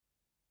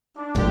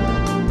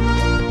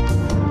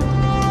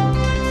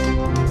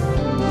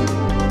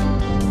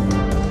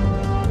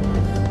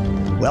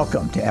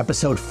Welcome to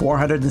episode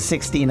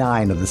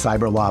 469 of the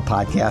Cyber Law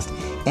Podcast,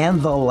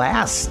 and the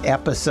last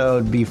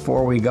episode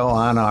before we go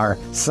on our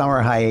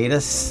summer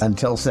hiatus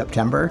until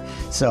September.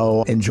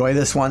 So enjoy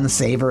this one,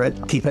 savor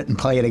it, keep it, and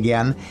play it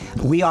again.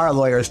 We are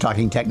lawyers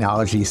talking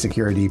technology,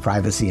 security,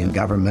 privacy, and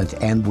government,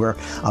 and we're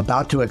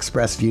about to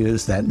express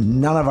views that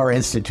none of our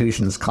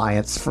institution's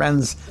clients,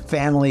 friends,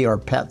 family, or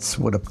pets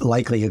would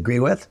likely agree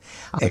with,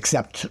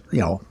 except,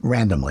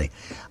 randomly.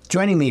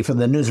 Joining me for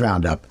the News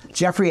Roundup,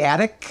 Jeffrey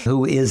Attic,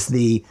 who is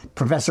the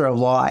professor of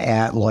law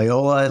at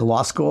Loyola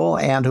Law School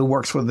and who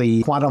works with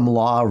the Quantum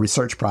Law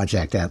Research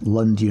Project at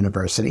Lund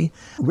University.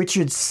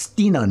 Richard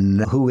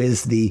Steenon, who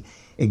is the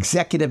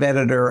executive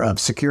editor of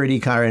Security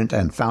Current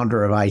and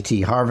founder of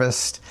IT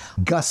Harvest.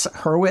 Gus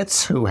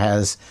Hurwitz, who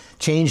has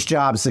changed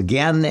jobs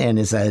again and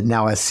is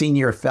now a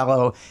senior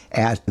fellow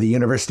at the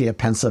University of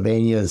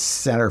Pennsylvania's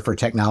Center for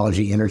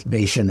Technology,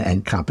 Innovation,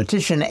 and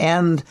Competition,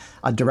 and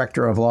a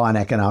director of law and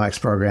economics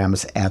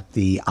programs at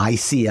the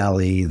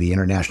ICLE, the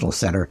International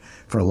Center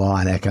for Law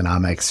and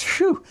Economics.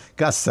 Phew,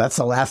 Gus, that's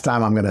the last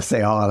time I'm going to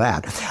say all of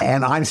that.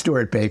 And I'm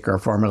Stuart Baker,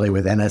 formerly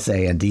with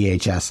NSA and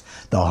DHS,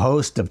 the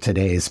host of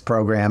today's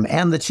program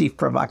and the chief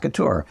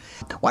provocateur.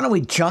 Why don't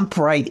we jump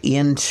right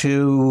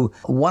into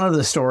one of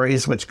the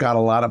stories which got a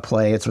lot of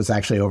play. It was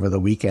actually over the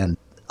weekend.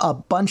 A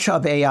bunch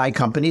of AI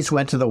companies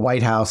went to the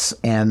White House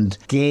and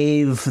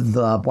gave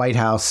the White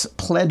House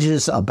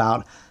pledges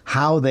about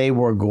how they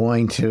were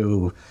going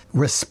to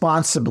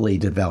responsibly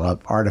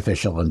develop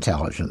artificial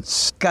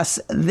intelligence. Gus,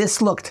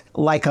 this looked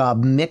like a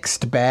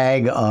mixed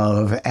bag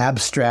of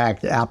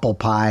abstract apple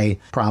pie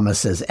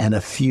promises and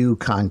a few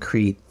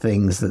concrete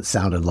things that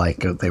sounded like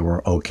they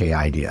were okay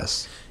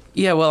ideas.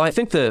 Yeah, well, I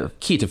think the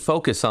key to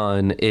focus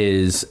on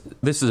is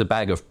this is a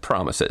bag of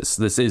promises.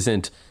 This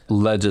isn't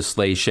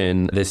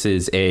legislation. This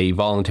is a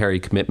voluntary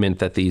commitment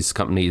that these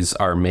companies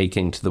are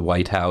making to the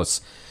White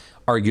House.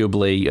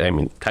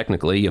 Arguably,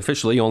 technically,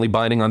 officially only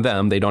binding on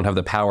them. They don't have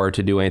the power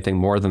to do anything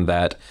more than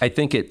that. I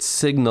think it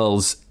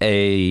signals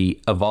a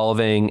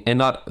evolving and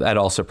not at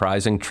all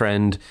surprising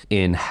trend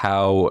in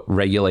how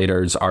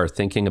regulators are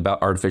thinking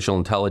about artificial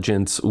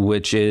intelligence,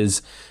 which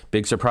is,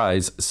 big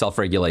surprise,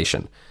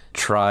 self-regulation.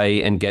 Try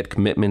and get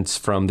commitments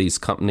from these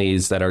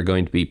companies that are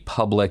going to be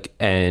public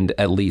and,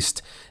 at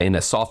least in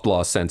a soft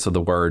law sense of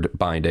the word,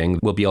 binding.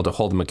 We'll be able to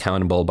hold them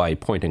accountable by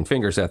pointing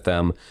fingers at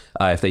them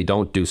if they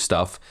don't do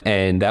stuff.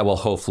 And that will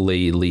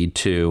hopefully lead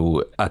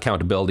to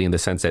accountability in the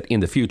sense that in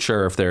the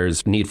future, if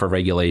there's need for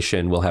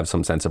regulation, we'll have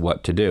some sense of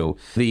what to do.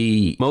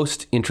 The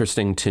most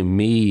interesting to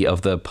me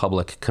of the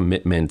public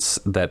commitments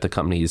that the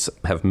companies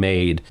have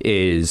made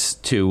is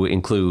to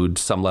include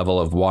some level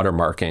of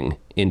watermarking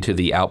into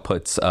the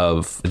outputs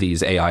of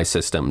these AI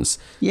systems.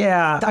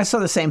 Yeah, I saw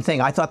the same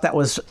thing. I thought that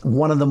was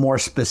one of the more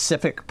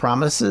specific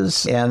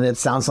promises, and it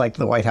sounds like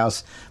the White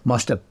House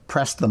must have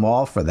pressed them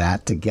all for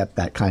that to get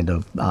that kind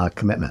of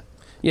commitment.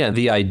 Yeah,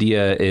 the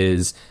idea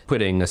is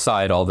putting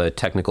aside all the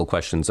technical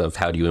questions of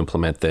how do you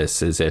implement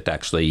this? Is it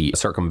actually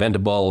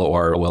circumventable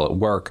or will it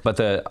work? But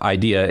the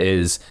idea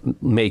is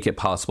make it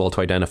possible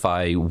to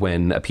identify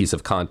when a piece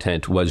of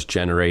content was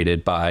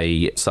generated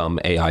by some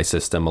AI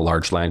system, a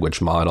large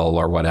language model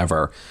or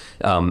whatever.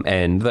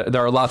 And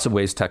there are lots of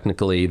ways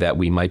technically that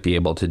we might be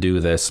able to do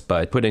this,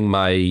 but putting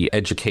my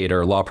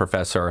educator, law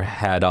professor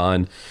hat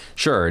on,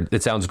 sure,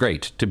 it sounds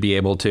great to be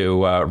able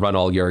to run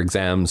all your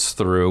exams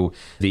through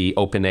the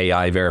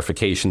OpenAI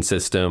verification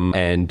system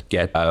and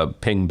get a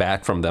ping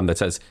back from them that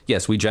says,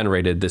 yes, we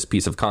generated this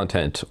piece of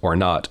content or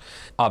not.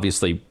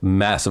 Obviously,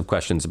 massive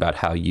questions about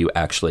how you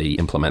actually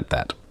implement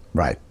that.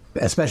 Right.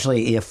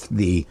 Especially if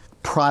the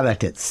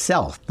product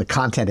itself, the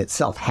content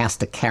itself, has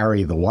to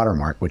carry the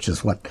watermark, which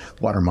is what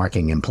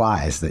watermarking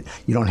implies, that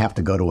you don't have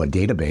to go to a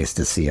database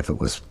to see if it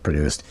was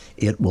produced.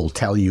 It will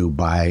tell you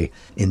by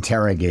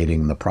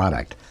interrogating the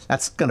product.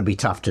 That's going to be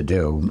tough to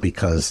do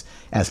because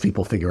as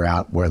people figure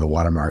out where the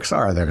watermarks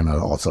are, they're going to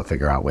also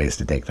figure out ways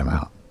to take them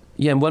out.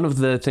 Yeah, and one of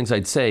the things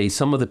I'd say,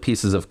 some of the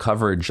pieces of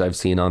coverage I've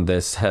seen on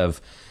this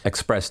have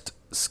expressed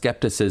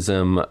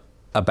skepticism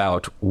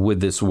about would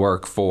this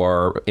work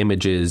for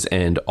images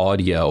and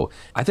audio.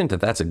 I think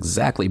that that's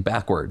exactly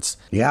backwards.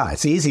 Yeah,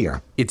 it's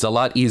easier. It's a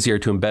lot easier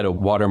to embed a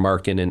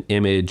watermark in an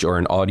image or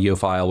an audio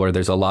file where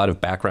there's a lot of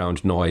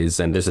background noise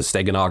and there's a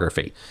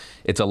steganography.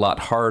 It's a lot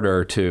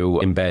harder to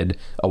embed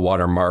a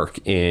watermark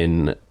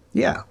in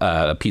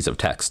a piece of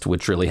text,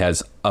 which really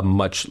has a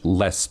much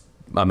less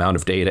amount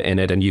of data in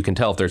it, and you can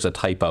tell if there's a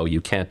typo.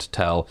 You can't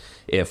tell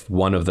if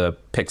one of the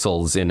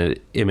pixels in an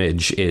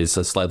image is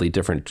a slightly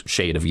different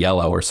shade of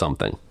yellow or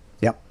something.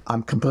 Yep,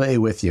 I'm completely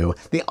with you.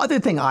 The other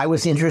thing I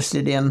was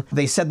interested in,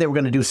 they said they were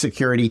going to do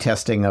security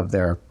testing of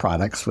their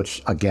products,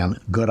 which, again,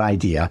 good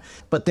idea.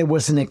 But there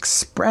was an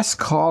express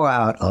call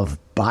out of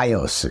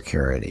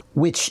biosecurity,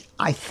 which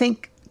I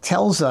think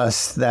tells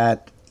us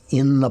that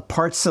in the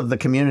parts of the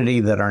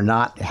community that are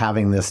not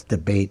having this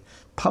debate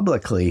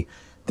publicly,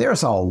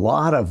 there's a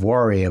lot of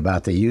worry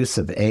about the use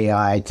of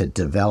AI to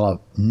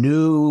develop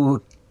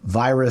new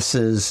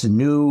viruses,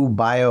 new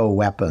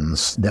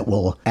bioweapons that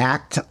will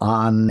act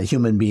on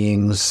human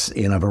beings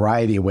in a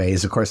variety of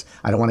ways. Of course,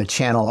 I don't want to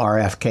channel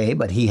RFK,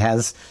 but he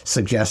has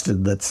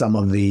suggested that some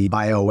of the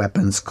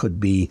bioweapons could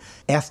be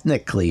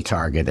ethnically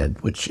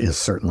targeted, which is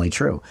certainly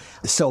true.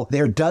 So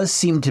there does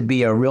seem to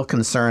be a real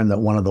concern that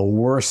one of the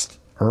worst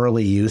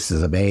early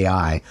uses of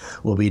AI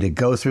will be to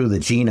go through the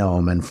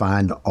genome and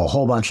find a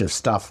whole bunch of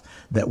stuff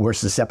that we're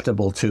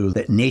susceptible to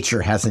that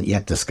nature hasn't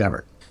yet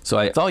discovered. So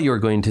I thought you were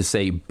going to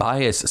say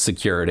bias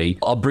security.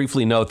 I'll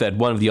briefly note that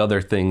one of the other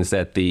things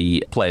that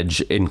the pledge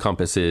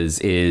encompasses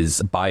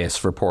is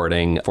bias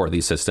reporting for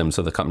these systems.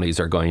 So the companies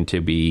are going to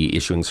be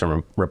issuing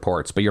some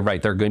reports. But you're right,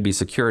 there are going to be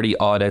security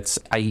audits.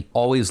 I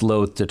always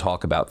loathe to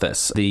talk about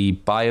this. The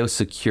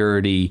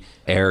biosecurity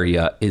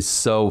area is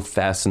so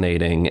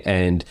fascinating.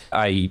 And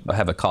I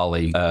have a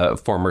colleague, a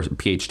former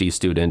PhD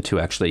student, who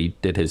actually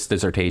did his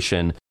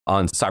dissertation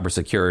on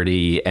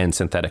cybersecurity and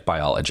synthetic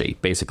biology,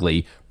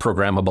 basically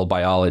programmable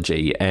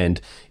biology.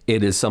 And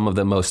it is some of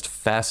the most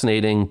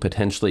fascinating,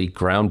 potentially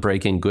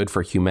groundbreaking, good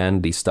for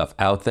humanity stuff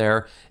out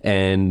there.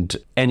 And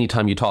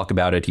anytime you talk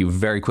about it, you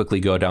very quickly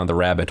go down the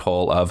rabbit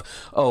hole of,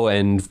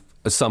 and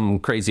some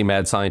crazy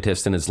mad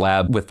scientist in his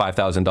lab with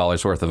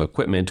 $5,000 worth of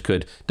equipment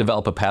could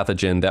develop a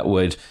pathogen that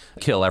would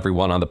kill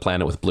everyone on the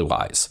planet with blue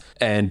eyes.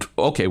 And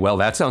okay, well,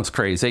 that sounds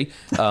crazy.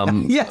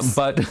 Yes.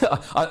 But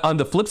on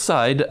the flip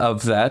side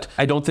of that,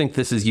 I don't think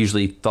this is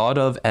usually thought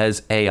of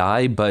as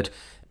AI, but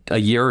a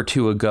year or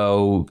two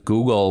ago,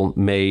 Google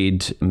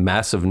made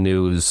massive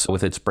news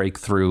with its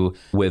breakthrough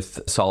with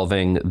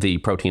solving the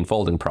protein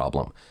folding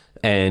problem.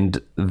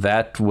 And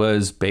that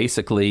was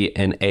basically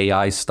an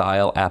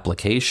AI-style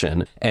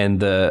application, and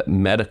the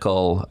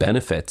medical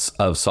benefits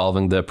of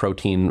solving the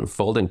protein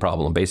folding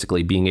problem,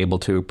 basically being able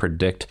to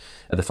predict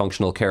the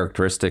functional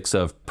characteristics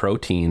of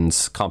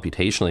proteins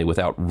computationally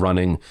without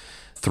running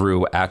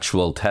through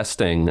actual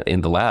testing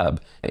in the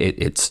lab,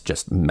 it's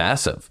just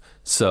massive.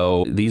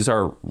 So these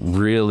are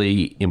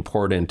really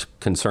important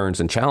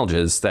concerns and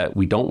challenges that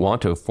we don't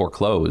want to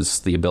foreclose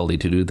the ability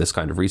to do this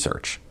kind of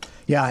research.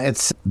 Yeah,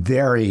 it's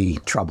very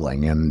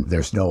troubling, and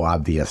there's no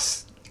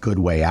obvious good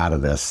way out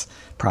of this.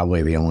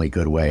 Probably the only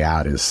good way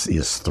out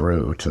is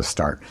through to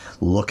start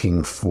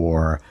looking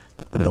for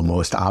the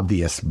most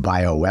obvious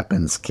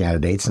bioweapons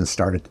candidates and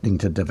starting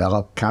to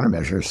develop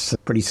countermeasures.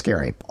 Pretty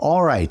scary.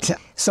 All right.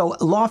 So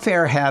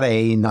Lawfare had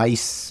a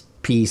nice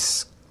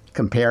piece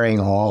comparing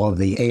all of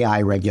the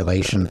AI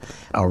regulation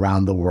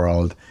around the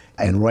world.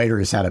 And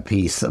Reuters had a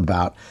piece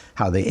about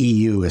how the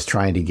EU is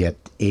trying to get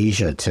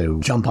Asia to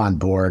jump on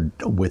board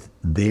with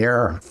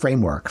their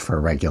framework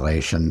for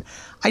regulation.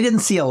 I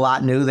didn't see a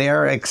lot new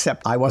there,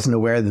 except I wasn't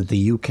aware that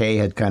the UK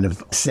had kind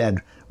of said,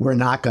 we're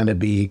not going to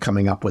be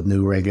coming up with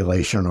new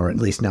regulation, or at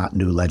least not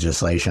new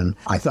legislation.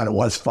 I thought it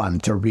was fun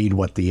to read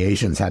what the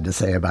Asians had to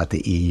say about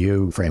the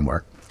EU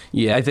framework.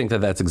 Yeah, I think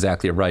that that's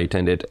exactly right.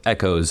 And it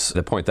echoes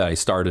the point that I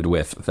started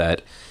with,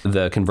 that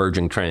the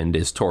converging trend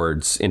is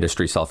towards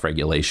industry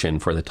self-regulation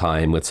for the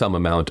time, with some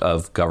amount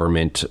of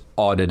government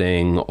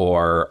auditing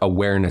or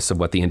awareness of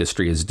what the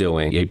industry is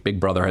doing. A big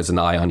brother has an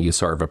eye on you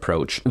sort of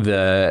approach.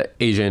 The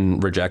Asian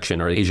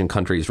rejection, or Asian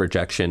countries'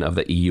 rejection of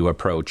the EU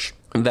approach,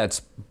 that's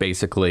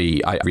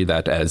basically, I read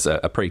that as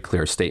a pretty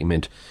clear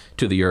statement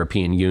to the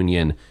European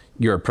Union.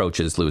 Your approach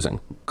is losing.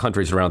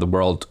 Countries around the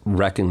world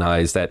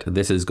recognize that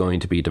this is going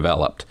to be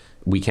developed.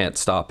 We can't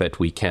stop it.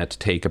 We can't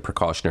take a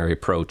precautionary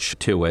approach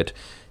to it.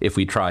 If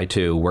we try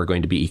to, we're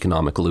going to be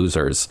economic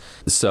losers.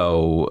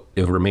 So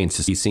it remains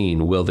to be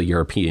seen, will the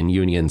European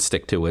Union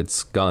stick to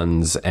its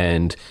guns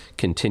and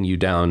continue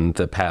down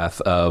the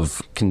path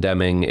of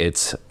condemning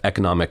its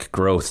economic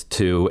growth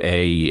to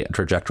a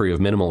trajectory of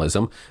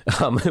minimalism?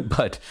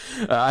 But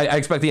I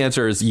expect the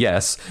answer is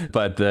yes,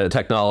 but the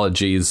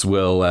technologies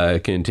will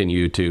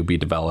continue to be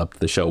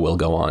developed. The show will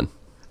go on.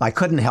 I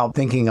couldn't help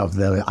thinking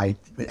of I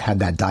had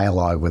that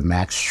dialogue with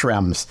Max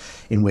Schrems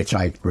in which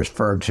I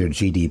referred to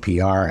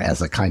GDPR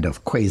as a kind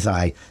of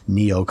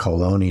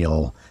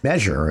quasi-neo-colonial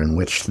measure in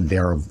which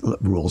their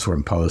rules were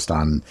imposed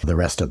on the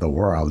rest of the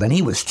world. And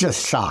he was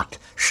just shocked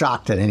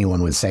that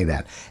anyone would say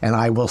that. And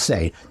I will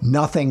say,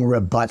 nothing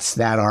rebuts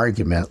that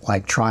argument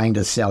like trying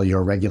to sell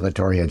your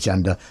regulatory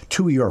agenda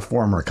to your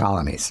former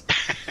colonies.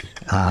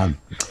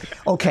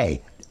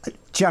 Okay.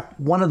 Jeff,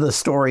 one of the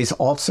stories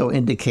also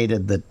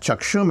indicated that Chuck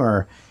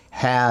Schumer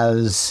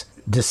has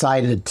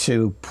decided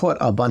to put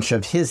a bunch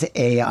of his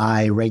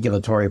AI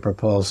regulatory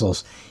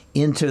proposals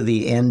into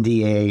the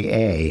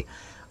NDAA.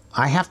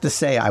 I have to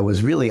say I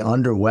was really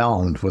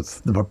underwhelmed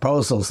with the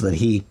proposals that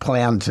he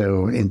planned to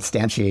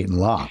instantiate in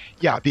law.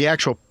 Yeah, the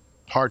actual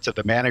parts of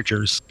the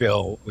manager's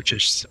bill, which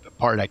is the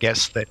part, I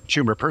guess, that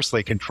Schumer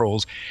personally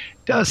controls,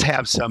 does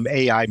have some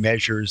AI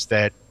measures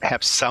that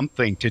have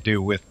something to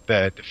do with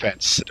the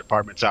Defense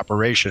Department's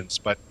operations,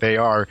 but they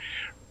are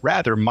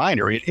rather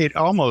minor. It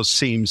almost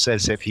seems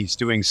as if he's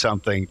doing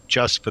something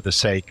just for the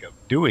sake of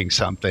doing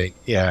something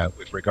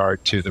with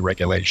regard to the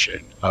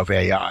regulation of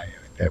AI.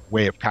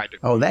 way of kind of...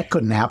 Oh, that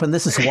couldn't happen.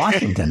 This is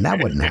Washington.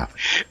 That wouldn't happen.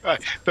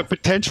 The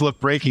potential of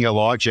breaking a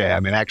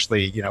logjam and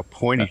actually,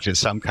 pointing to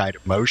some kind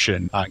of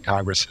motion on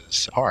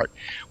Congress's part.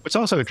 What's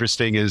also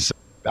interesting is,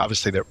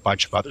 obviously, there are a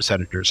bunch of other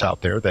senators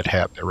out there that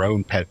have their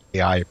own pet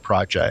AI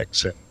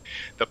projects, and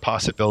the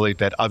possibility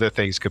that other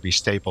things could be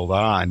stapled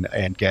on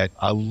and get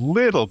a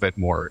little bit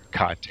more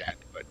content.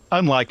 But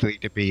unlikely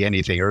to be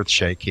anything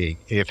earth-shaking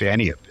if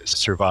any of this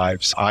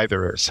survives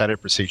either Senate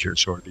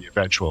procedures or the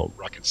eventual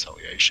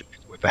reconciliation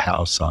with the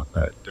House on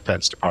the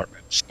Defense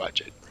Department's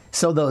budget.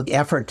 So the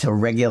effort to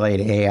regulate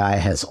AI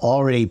has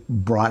already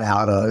brought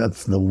out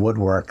of the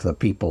woodwork the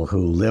people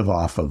who live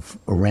off of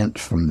rent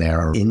from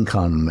their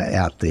income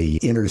at the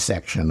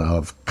intersection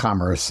of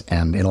commerce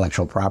and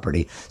intellectual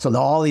property. So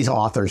all these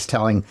authors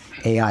telling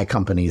AI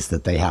companies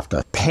that they have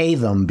to pay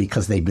them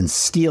because they've been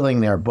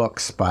stealing their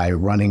books by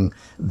running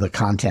the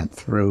content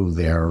through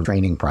their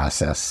training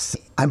process.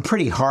 I'm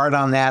pretty hard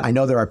on that. I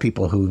know there are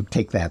people who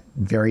take that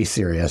very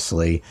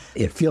seriously.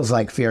 It feels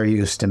like fair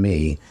use to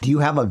me. Do you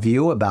have a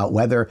view about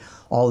whether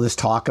all this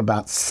talk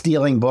about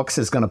stealing books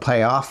is going to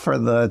pay off for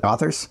the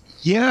authors?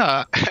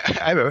 Yeah,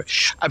 I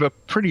have a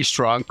pretty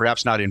strong,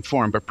 perhaps not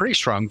informed, but pretty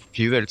strong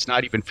view that it's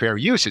not even fair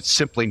use. It's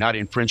simply not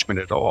infringement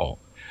at all.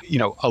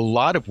 A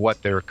lot of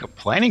what they're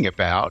complaining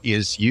about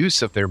is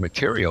use of their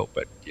material,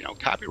 but,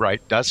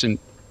 copyright doesn't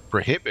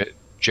prohibit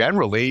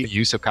generally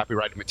use of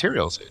copyrighted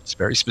materials. It's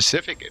very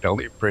specific. It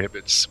only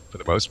prohibits, for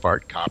the most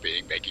part,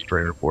 copying, making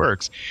derivative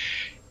works.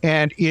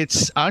 And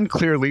it's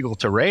unclear legal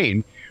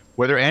terrain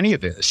whether any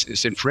of this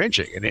is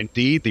infringing. And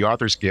indeed, the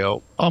Authors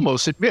Guild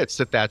almost admits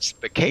that that's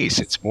the case.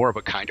 It's more of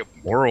a kind of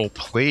moral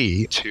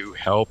plea to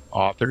help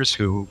authors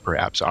who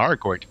perhaps are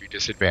going to be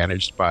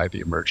disadvantaged by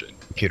the emergent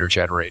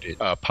computer-generated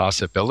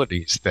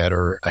possibilities that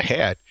are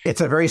ahead.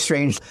 It's a very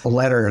strange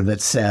letter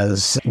that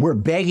says, we're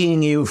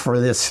begging you for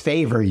this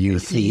favor, you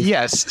thief.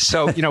 Yes.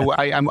 So,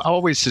 I'm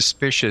always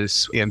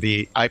suspicious in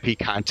the IP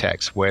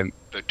context when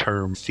the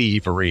term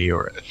thievery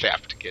or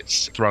theft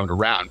gets thrown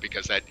around,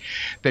 because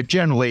that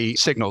generally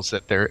signals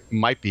that there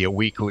might be a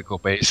weak legal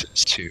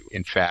basis to,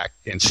 in fact,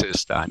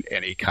 insist on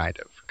any kind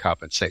of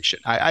compensation.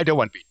 I don't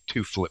want to be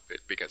too flippant,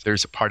 because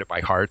there's a part of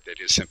my heart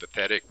that is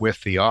sympathetic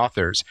with the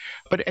authors.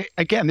 But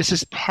again, this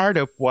is part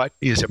of what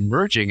is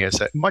emerging as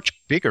a much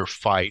bigger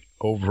fight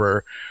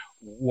over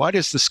what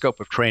is the scope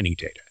of training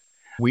data.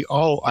 We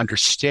all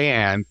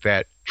understand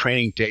that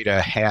training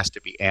data has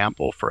to be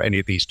ample for any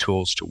of these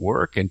tools to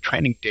work, and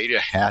training data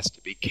has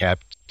to be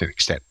kept, to the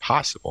extent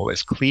possible,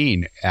 as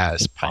clean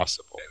as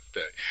possible. If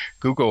the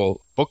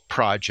Google Book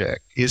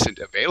Project isn't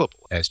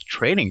available as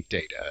training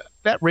data,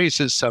 that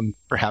raises some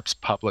perhaps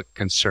public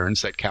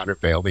concerns that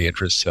countervail the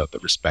interests of the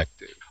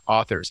respective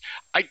authors.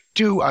 I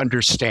do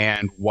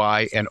understand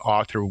why an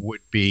author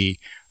would be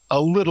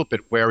a little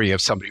bit wary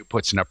of somebody who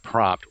puts in a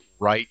prompt,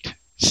 write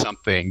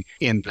something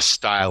in the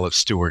style of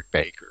Stuart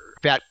Baker.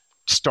 That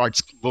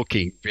starts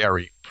looking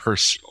very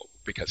personal,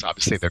 because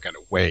obviously they're going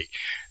to weigh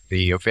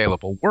the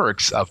available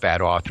works of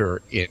that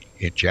author in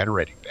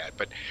generating that.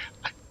 But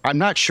I'm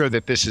not sure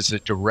that this is a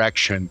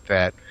direction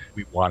that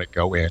we want to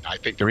go in. I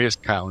think there is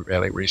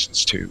countervailing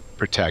reasons to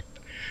protect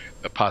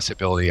the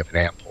possibility of an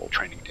ample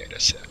training data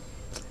set.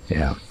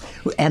 Yeah.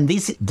 And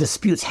these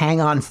disputes hang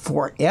on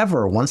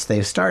forever once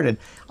they've started.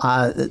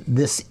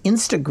 This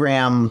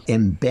Instagram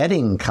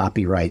embedding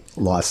copyright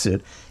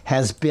lawsuit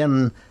has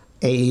been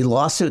a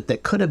lawsuit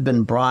that could have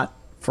been brought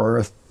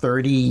for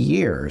 30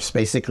 years.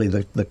 Basically,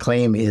 the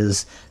claim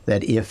is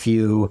that if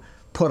you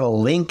put a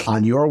link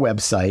on your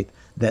website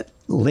that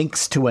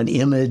links to an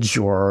image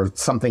or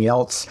something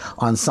else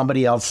on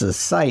somebody else's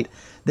site,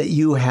 that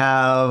you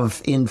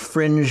have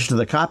infringed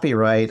the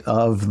copyright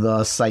of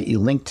the site you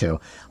link to,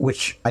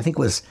 which I think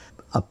was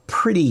a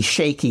pretty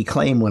shaky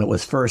claim when it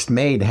was first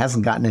made. It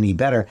hasn't gotten any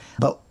better.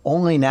 But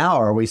only now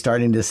are we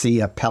starting to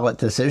see appellate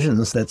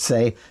decisions that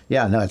say,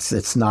 yeah, no,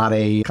 it's not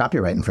a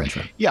copyright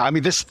infringement. Yeah, I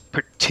mean, this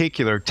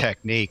particular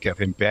technique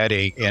of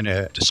embedding in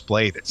a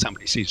display that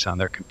somebody sees on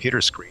their computer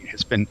screen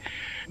has been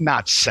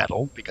not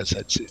settled, because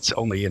it's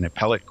only an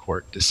appellate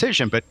court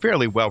decision, but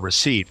fairly well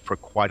received for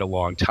quite a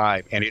long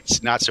time. And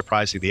it's not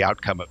surprising the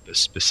outcome of this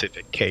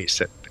specific case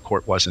that the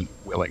court wasn't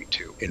willing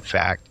to, in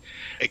fact,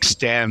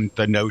 extend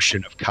the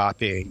notion of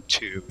copying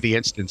to the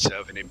instance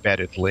of an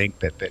embedded link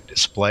that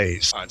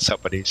displays on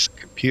somebody's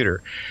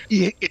computer.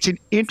 It's an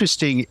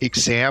interesting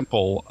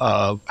example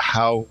of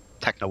how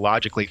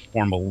technologically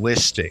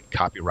formalistic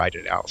copyright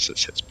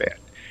analysis has been.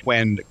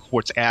 When the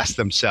courts ask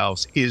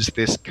themselves, is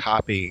this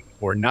copying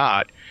or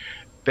not,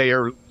 they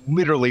are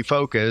literally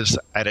focused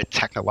at a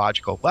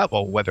technological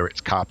level, whether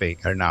it's copying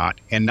or not,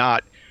 and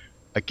not,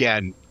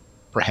 again,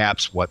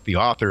 perhaps what the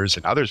authors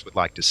and others would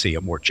like to see,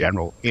 a more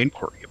general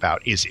inquiry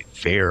about, is it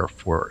fair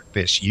for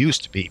this use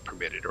to be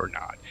permitted or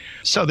not?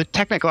 So the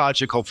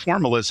technological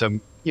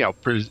formalism,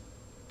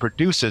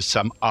 produces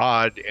some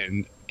odd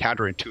and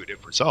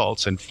counterintuitive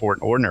results. And for an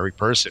ordinary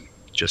person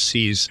who just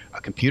sees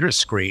a computer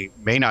screen,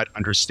 may not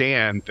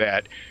understand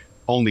that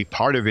only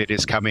part of it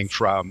is coming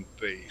from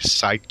the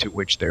site to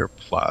which they're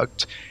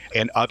plugged,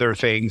 and other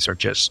things are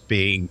just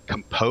being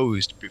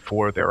composed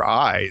before their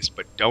eyes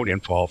but don't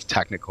involve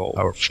technical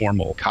or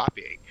formal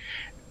copying.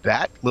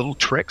 That little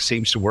trick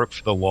seems to work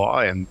for the law,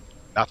 and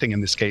nothing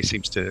in this case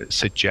seems to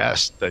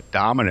suggest the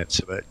dominance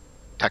of a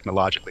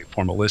technologically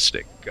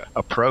formalistic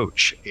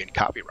approach in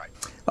copyright.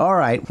 All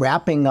right,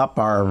 wrapping up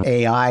our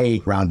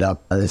AI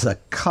roundup, there's a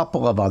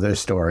couple of other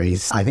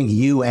stories. I think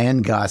you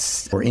and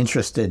Gus were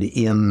interested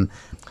in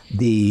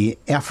the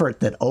effort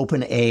that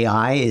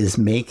OpenAI is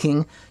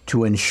making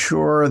to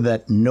ensure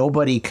that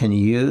nobody can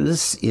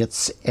use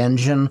its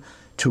engine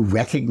to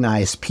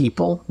recognize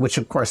people, which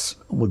of course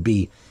would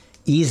be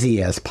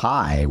easy as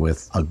pie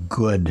with a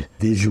good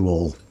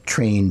visual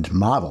trained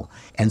model.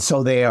 And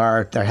so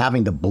they're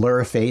having to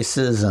blur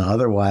faces and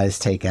otherwise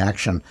take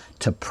action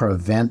to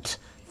prevent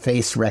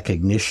face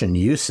recognition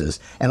uses.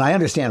 And I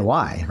understand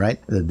why, right?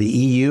 The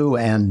EU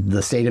and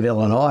the state of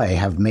Illinois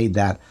have made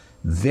that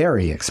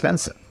very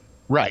expensive.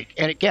 Right.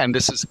 And again,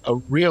 this is a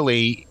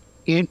really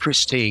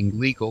interesting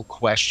legal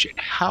question.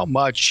 How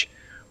much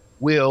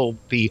will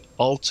the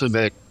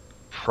ultimate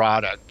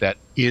product that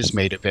is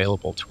made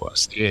available to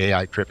us, the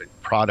AI-driven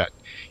product,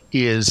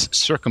 is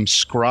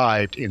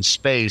circumscribed in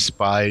space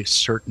by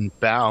certain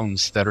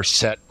bounds that are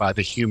set by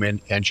the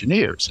human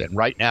engineers. And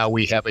right now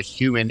we have a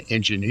human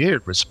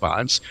engineered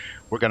response.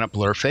 We're going to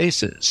blur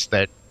faces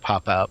that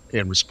pop up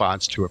in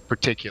response to a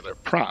particular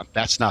prompt.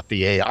 That's not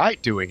the AI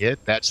doing it.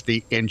 That's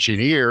the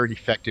engineer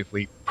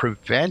effectively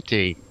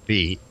preventing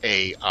the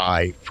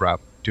AI from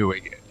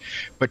doing it.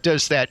 But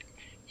does that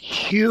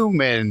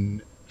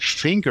human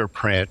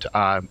fingerprint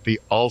on the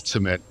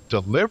ultimate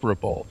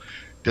deliverable,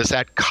 does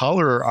that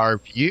color our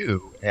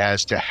view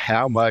as to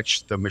how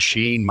much the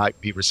machine might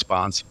be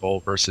responsible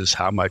versus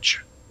how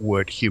much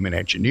would human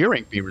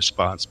engineering be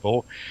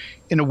responsible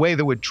in a way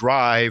that would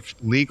drive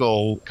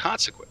legal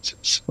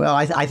consequences? Well,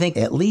 I think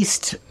at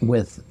least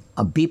with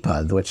a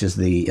BEPA, which is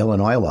the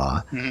Illinois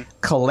law,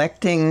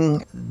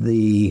 collecting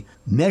the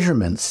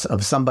measurements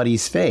of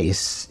somebody's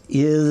face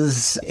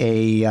is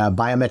a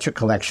biometric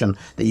collection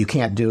that you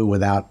can't do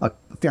without a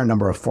fair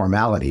number of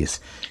formalities.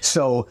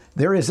 So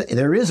there is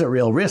a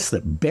real risk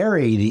that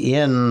buried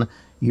in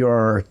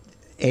your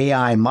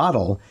AI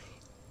model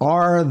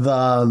are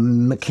the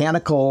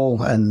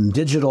mechanical and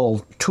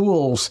digital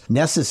tools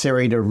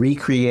necessary to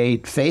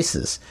recreate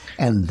faces.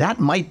 And that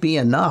might be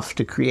enough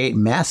to create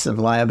massive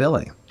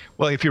liability.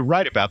 Well, if you're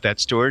right about that,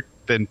 Stuart,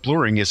 then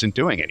blurring isn't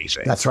doing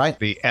anything. That's right.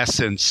 The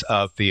essence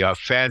of the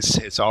offense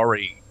has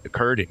already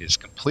occurred and is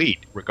complete,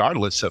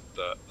 regardless of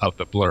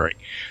the blurring.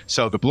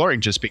 So the blurring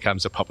just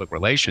becomes a public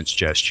relations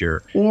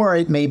gesture. Or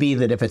it may be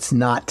that if it's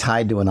not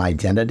tied to an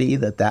identity,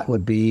 that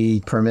would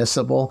be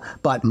permissible.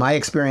 But my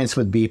experience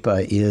with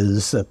BEPA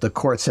is that the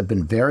courts have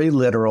been very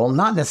literal,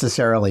 not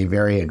necessarily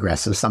very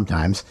aggressive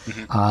sometimes,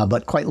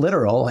 but quite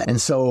literal.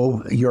 And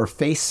so your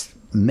face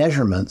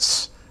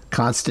measurements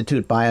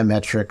constitute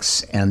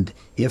biometrics, and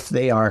if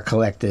they are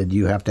collected,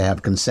 you have to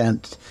have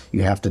consent,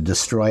 you have to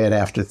destroy it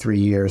after 3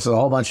 years, a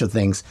whole bunch of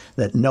things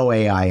that no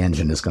AI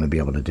engine is going to be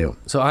able to do.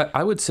 So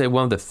I would say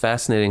one of the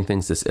fascinating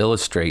things this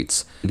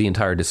illustrates the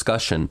entire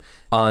discussion,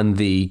 on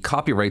the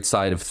copyright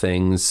side of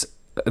things,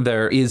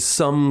 there is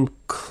some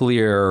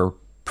clear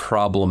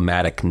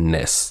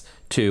problematicness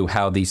to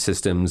how these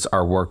systems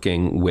are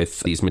working with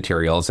these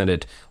materials. And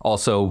it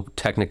also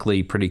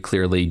technically pretty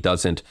clearly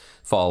doesn't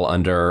fall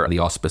under the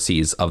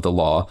auspices of the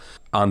law.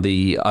 On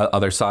the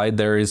other side,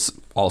 there is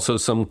also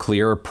some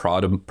clear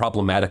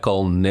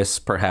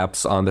problematicalness,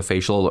 perhaps, on the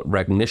facial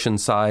recognition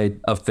side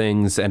of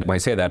things. And when I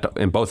say that,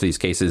 in both of these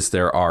cases,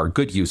 there are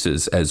good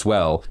uses as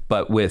well.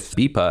 But with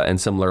BEPA and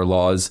similar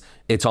laws,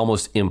 it's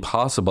almost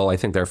impossible. I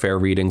think there are fair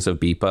readings of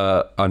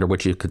BEPA under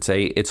which you could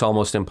say it's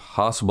almost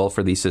impossible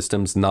for these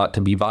systems not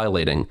to be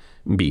violating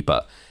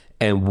BEPA.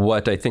 And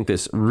what I think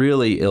this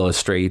really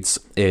illustrates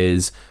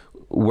is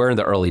we're in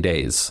the early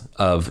days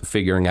of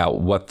figuring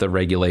out what the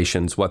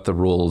regulations, what the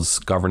rules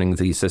governing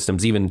these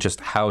systems, even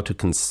just how to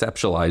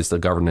conceptualize the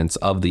governance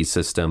of these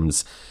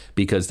systems,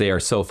 because they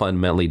are so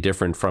fundamentally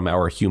different from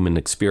our human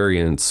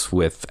experience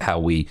with how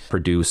we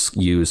produce,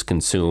 use,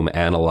 consume,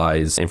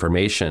 analyze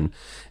information,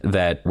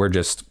 that we're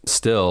just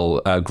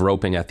still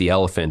groping at the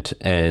elephant,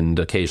 and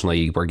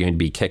occasionally we're going to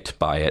be kicked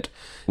by it,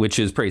 which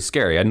is pretty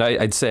scary. And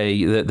I'd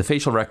say that the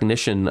facial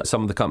recognition,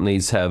 some of the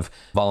companies have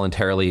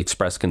voluntarily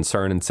expressed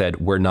concern and said,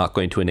 we're not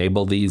going to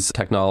enable these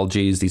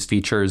technologies, these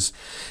features.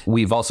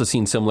 We've also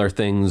seen similar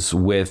things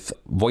with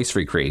voice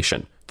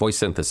recreation, voice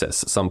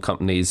synthesis. Some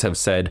companies have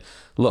said,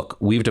 look,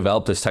 we've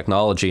developed this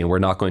technology and we're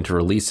not going to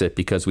release it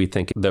because we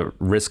think the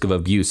risk of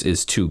abuse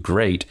is too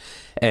great.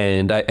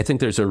 And I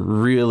think there's a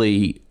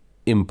really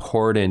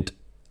important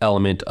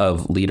element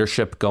of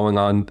leadership going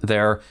on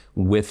there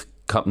with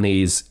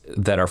companies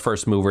that are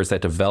first movers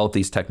that develop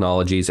these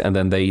technologies, and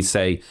then they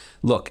say,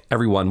 look,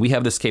 everyone, we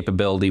have this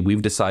capability,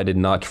 we've decided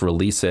not to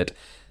release it.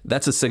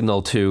 That's a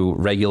signal to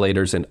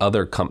regulators and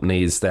other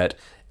companies that,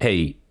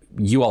 hey,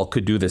 you all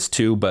could do this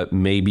too, but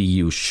maybe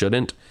you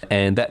shouldn't.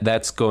 And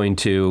that's going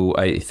to,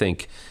 I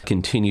think,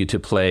 continue to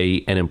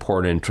play an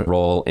important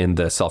role in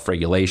the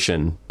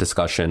self-regulation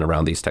discussion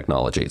around these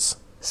technologies.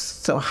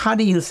 So how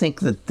do you think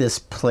that this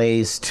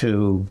plays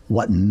to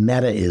what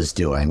Meta is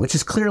doing, which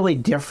is clearly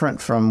different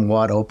from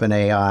what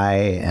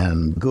OpenAI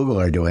and Google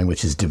are doing,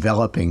 which is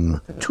developing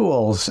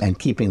tools and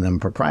keeping them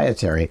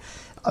proprietary?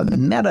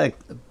 Meta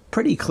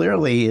pretty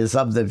clearly is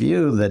of the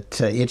view that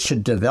it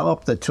should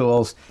develop the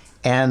tools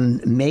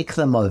and make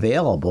them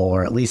available,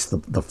 or at least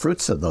the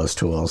fruits of those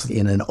tools,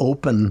 in an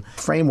open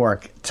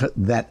framework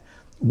that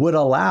would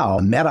allow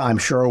Meta, I'm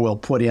sure, will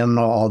put in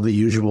all the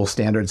usual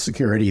standard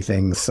security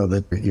things so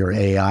that your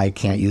AI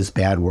can't use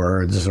bad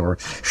words or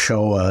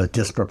show a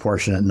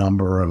disproportionate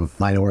number of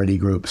minority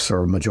groups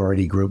or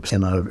majority groups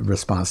in a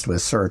response to a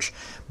search.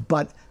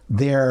 But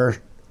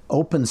their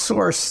open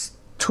source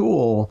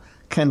tool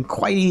can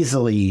quite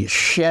easily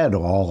shed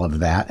all of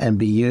that and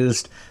be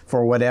used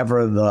for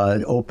whatever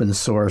the open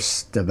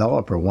source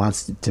developer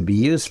wants it to be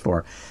used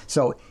for.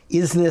 So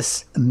is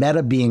this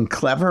Meta being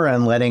clever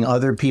and letting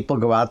other people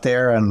go out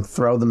there and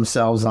throw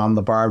themselves on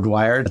the barbed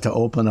wire to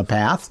open a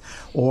path,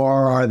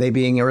 or are they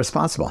being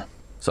irresponsible?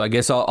 So I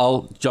guess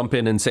I'll jump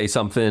in and say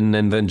something,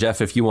 and then Jeff,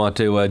 if you want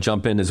to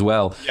jump in as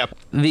well. Yep.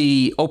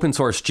 The open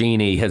source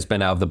genie has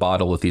been out of the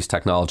bottle with these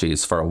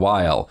technologies for a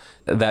while.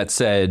 That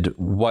said,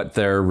 what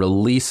they're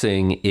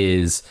releasing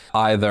is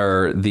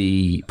either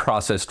the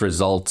processed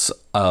results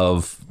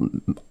of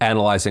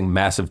analyzing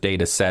massive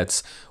data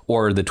sets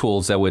or the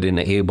tools that would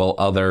enable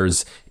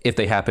others, if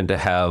they happen to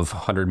have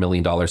 $100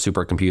 million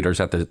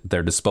supercomputers at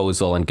their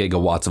disposal and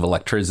gigawatts of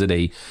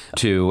electricity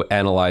to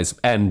analyze,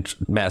 and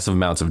massive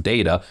amounts of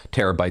data,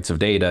 terabytes of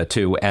data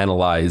to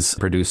analyze,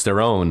 produce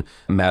their own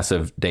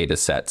massive data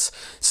sets.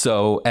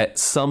 So at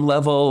some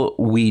level,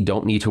 we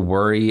don't need to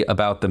worry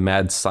about the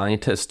mad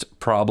scientist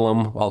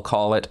problem, I'll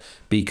call it,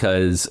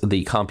 because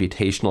the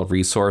computational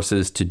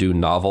resources to do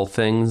novel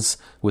things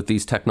with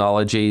these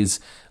technologies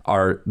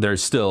there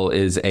still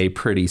is a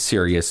pretty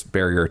serious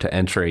barrier to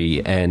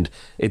entry, and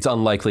it's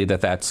unlikely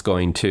that that's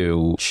going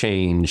to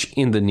change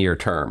in the near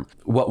term.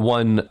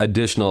 One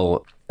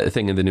additional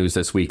thing in the news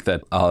this week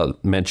that I'll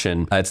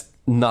mention, it's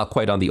not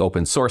quite on the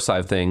open source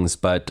side of things,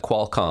 but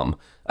Qualcomm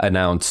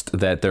announced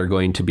that they're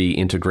going to be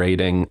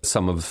integrating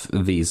some of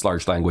these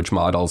large language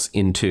models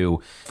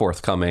into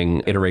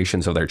forthcoming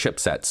iterations of their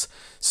chipsets.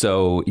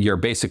 So you're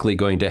basically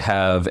going to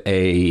have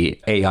a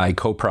AI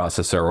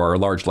coprocessor or a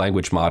large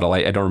language model.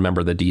 I don't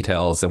remember the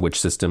details of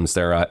which systems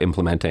they're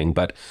implementing,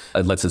 but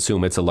let's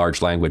assume it's a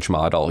large language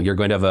model. You're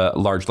going to have a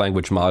large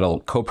language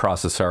model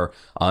coprocessor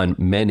on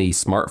many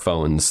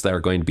smartphones that are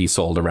going to be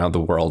sold around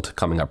the world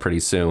coming up pretty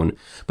soon.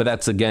 But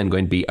that's, again,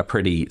 going to be a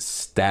pretty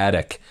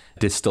static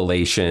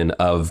distillation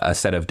of a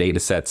set of data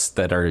sets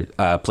that are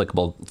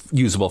applicable,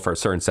 usable for a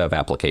certain set of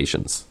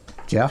applications.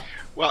 Yeah.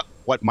 Well,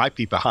 what might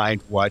be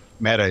behind what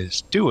Meta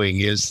is doing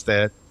is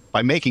that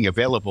by making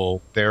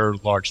available their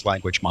large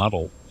language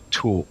model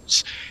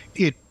tools,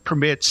 it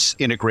permits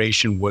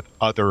integration with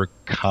other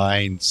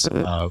kinds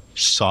of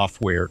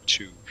software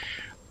to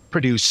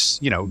produce,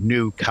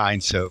 new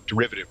kinds of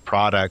derivative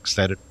products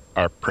that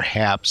are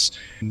perhaps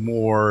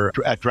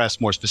address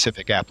more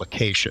specific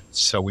applications.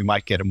 So we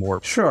might get a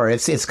more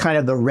It's kind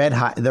of the Red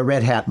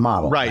Hat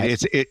model, right?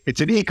 It's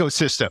an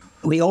ecosystem.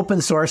 We open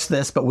source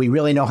this, but we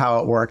really know how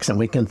it works, and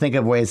we can think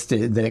of ways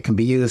that it can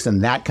be used,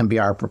 and that can be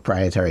our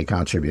proprietary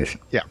contribution.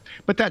 Yeah,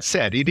 but that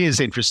said, it is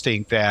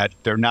interesting that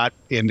they're not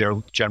in their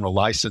general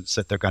license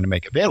that they're going to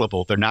make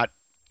available. They're not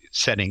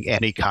setting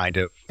any kind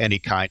of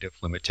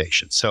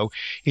limitation. So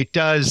it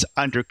does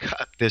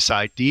undercut this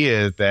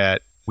idea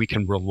that we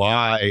can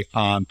rely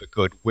on the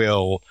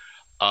goodwill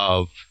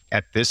of,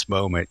 at this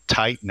moment,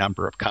 tight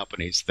number of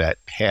companies that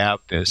have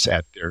this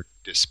at their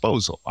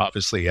disposal.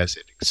 Obviously, as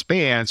it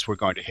expands, we're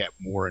going to have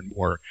more and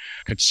more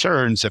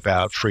concerns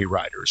about free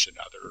riders and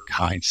other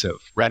kinds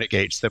of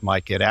renegades that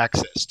might get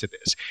access to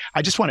this.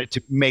 I just wanted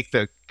to make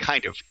the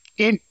kind of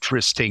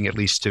interesting, at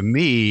least to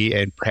me,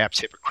 and perhaps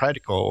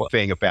hypocritical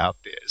thing about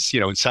this.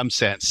 In some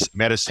sense,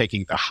 Meta's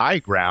taking the high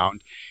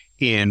ground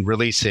in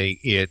releasing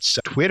its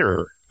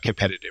Twitter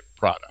competitive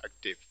product.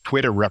 If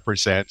Twitter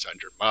represents,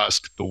 under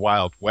Musk, the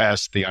Wild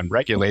West, the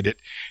unregulated,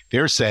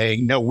 they're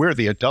saying, no, we're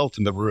the adult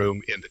in the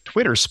room in the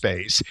Twitter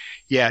space.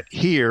 Yet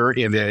here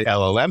in the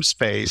LLM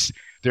space,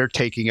 they're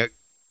taking a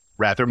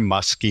rather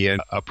Muskian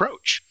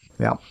approach.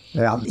 Yeah.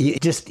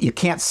 You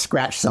can't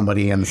scratch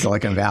somebody in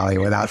Silicon Valley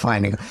without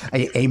finding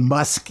a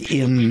Musk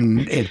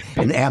in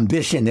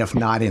ambition, if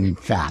not in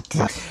fact.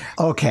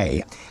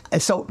 Okay.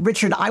 So,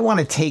 Richard, I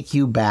want to take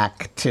you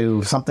back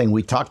to something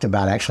we talked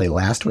about actually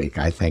last week,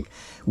 I think,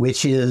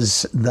 which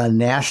is the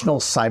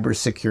National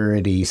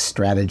Cybersecurity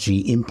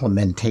Strategy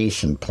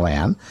Implementation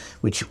Plan,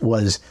 which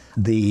was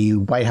the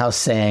White House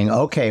saying,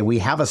 okay, we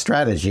have a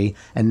strategy,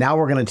 and now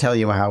we're going to tell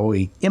you how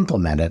we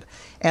implement it.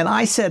 And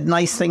I said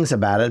nice things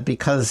about it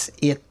because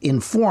it,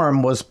 in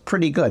form, was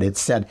pretty good. It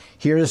said,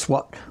 here's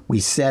what we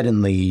said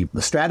in the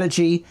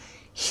strategy.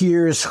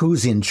 here's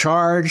who's in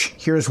charge,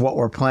 here's what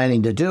we're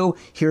planning to do,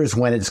 here's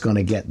when it's going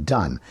to get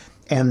done.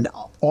 And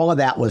all of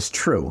that was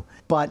true.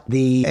 But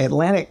the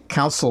Atlantic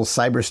Council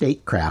Cyber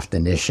Statecraft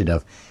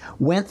Initiative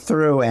went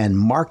through and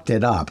marked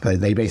it up.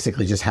 They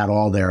basically just had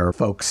all their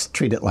folks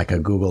treat it like a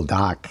Google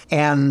Doc.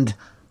 And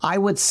I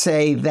would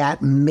say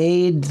that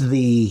made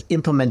the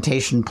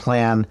implementation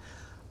plan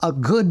a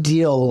good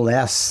deal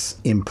less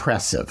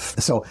impressive.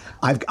 So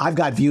I've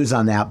got views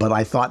on that, but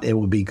I thought it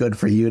would be good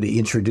for you to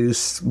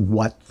introduce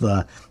what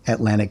the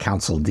Atlantic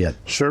Council did.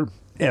 Sure.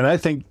 And I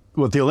think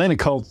what the Atlantic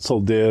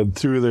Council did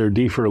through their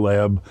DFIR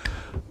lab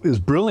is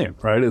brilliant,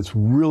 right? It's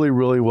really,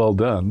 really well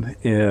done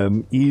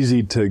and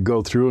easy to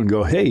go through and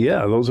go, hey,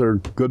 yeah, those are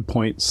good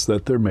points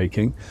that they're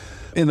making.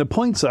 And the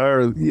points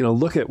are,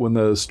 look at when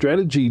the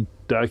strategy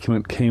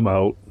document came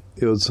out,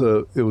 it was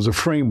a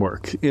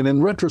framework. And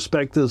in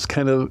retrospect,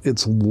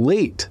 it's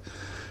late,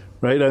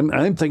 right?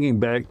 I'm thinking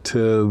back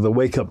to the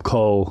Wake Up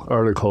Call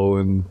article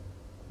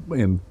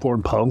in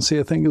Foreign Policy,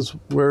 I think is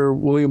where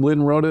William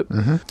Lynn wrote it.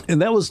 Mm-hmm.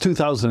 And that was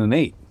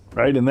 2008.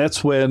 Right, and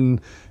that's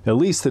when at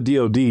least the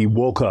DoD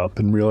woke up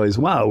and realized,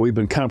 wow, we've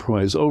been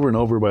compromised over and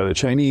over by the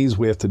Chinese.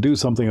 We have to do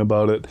something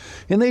about it.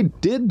 And they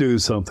did do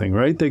something,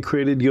 right? They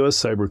created U.S.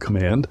 Cyber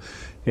Command,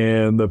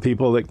 and the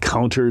people that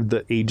countered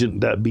the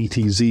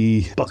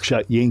agent.btz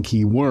buckshot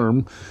Yankee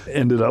worm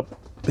ended up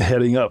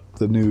heading up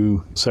the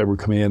new Cyber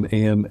Command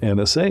and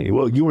NSA.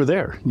 Well, you were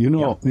there. You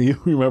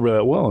remember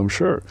that well, I'm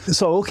sure.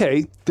 So,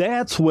 okay,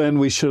 that's when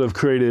we should have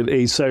created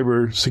a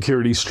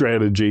cybersecurity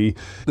strategy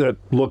that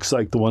looks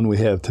like the one we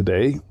have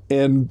today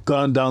and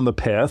gone down the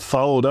path,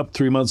 followed up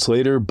 3 months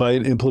later by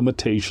an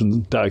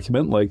implementation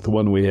document like the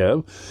one we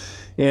have.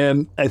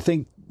 And I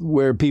think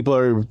where people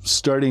are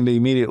starting to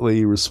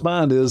immediately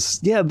respond is,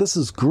 yeah, this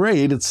is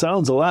great. It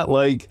sounds a lot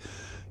like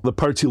the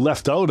parts you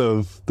left out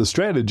of the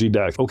strategy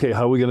doc. Okay,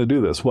 how are we going to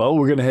do this? Well,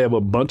 we're going to have a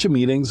bunch of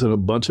meetings and a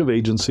bunch of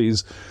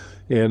agencies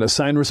and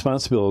assign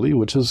responsibility,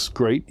 which is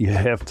great. You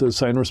have to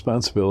assign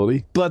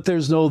responsibility. But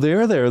there's no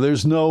there.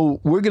 There's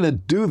no, we're going to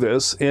do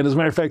this. And as a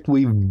matter of fact,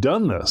 we've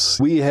done this.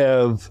 We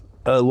have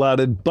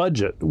allotted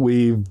budget.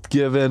 We've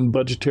given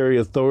budgetary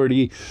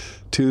authority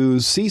to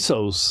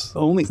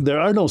CISOs.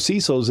 There are no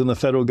CISOs in the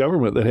federal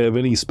government that have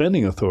any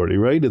spending authority,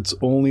 right? It's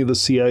only the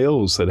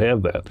CIOs that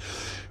have that.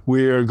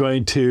 We are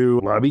going to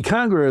lobby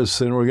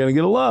Congress, and we're going to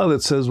get a law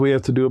that says we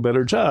have to do a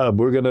better job.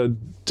 We're going to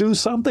do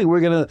something.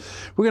 We're going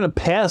to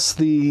pass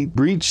the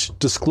breach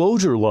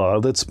disclosure law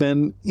that's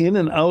been in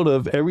and out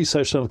of every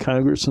session of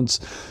Congress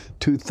since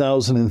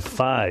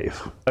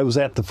 2005. I was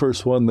at the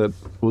first one that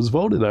was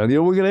voted on.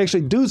 We're going to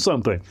actually do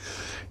something.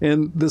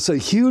 And this is a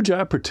huge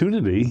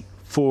opportunity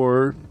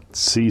for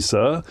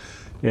CISA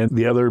and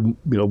the other,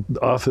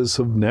 Office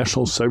of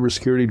National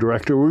Cybersecurity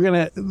Director.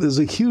 There's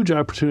a huge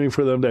opportunity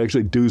for them to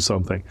actually do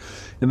something.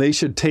 And they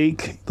should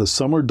take the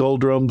summer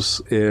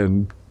doldrums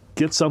and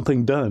get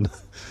something done.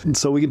 And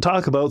so we can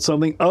talk about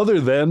something other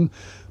than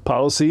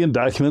policy and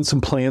documents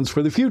and plans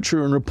for the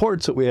future and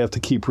reports that we have to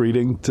keep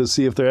reading to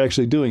see if they're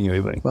actually doing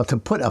anything. Well, to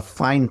put a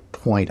fine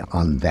point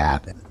on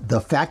that,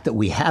 the fact that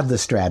we have the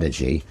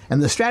strategy,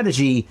 and the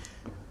strategy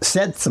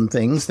said some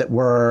things that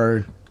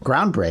were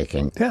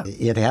groundbreaking. Yeah.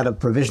 It had a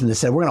provision that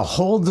said we're going to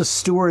hold the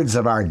stewards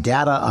of our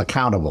data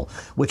accountable,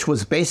 which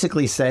was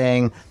basically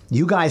saying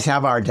you guys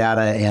have our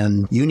data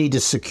and you need to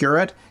secure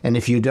it. And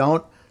if you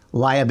don't,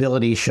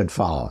 liability should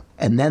follow.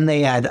 And then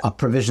they had a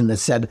provision that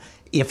said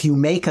if you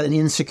make an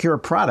insecure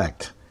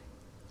product,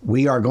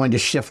 we are going to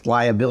shift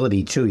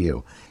liability to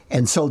you.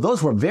 And so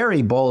those were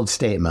very bold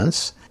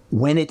statements.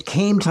 When it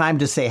came time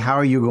to say, how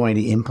are you going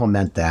to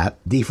implement that,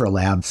 DFIR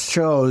Labs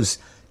shows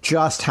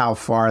just how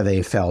far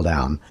they fell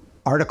down.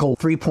 Article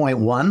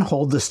 3.1,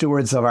 hold the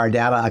stewards of our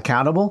data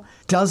accountable,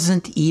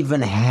 doesn't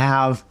even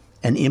have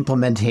an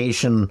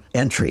implementation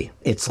entry.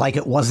 It's like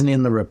it wasn't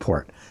in the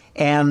report.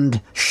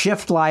 And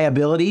shift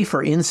liability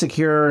for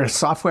insecure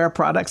software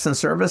products and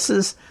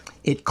services,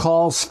 it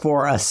calls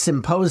for a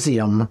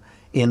symposium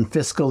in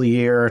fiscal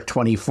year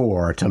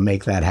 24 to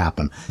make that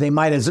happen. They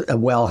might as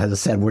well have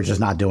said, we're just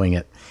not doing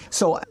it.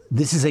 So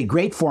this is a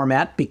great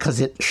format because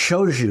it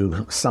shows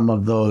you some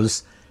of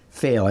those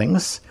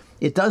failings.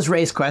 It does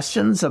raise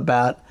questions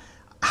about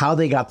how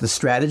they got the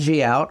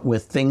strategy out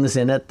with things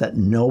in it that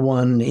no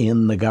one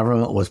in the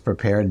government was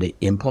prepared to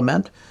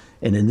implement.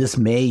 And then this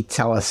may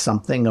tell us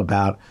something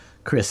about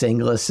Chris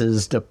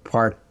Inglis's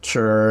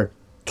departure,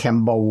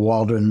 Kemba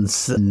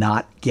Waldron's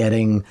not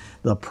getting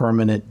the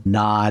permanent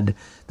nod,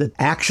 that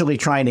actually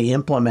trying to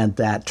implement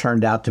that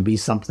turned out to be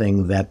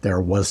something that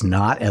there was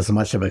not as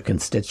much of a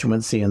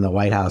constituency in the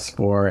White House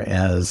for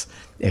as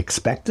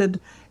expected.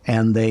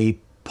 And they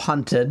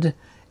punted,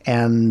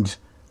 and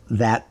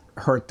that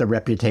hurt the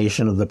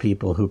reputation of the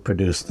people who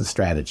produced the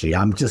strategy.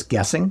 I'm just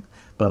guessing,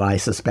 but I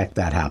suspect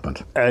that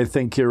happened. I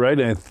think you're right.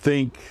 I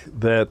think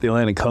that the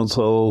Atlantic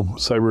Council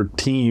cyber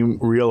team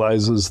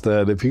realizes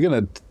that if you're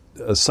going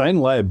to assign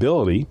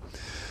liability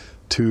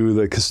to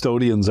the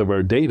custodians of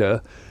our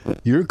data,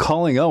 you're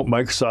calling out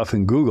Microsoft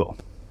and Google.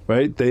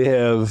 right? They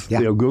have,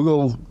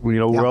 Google,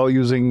 we're all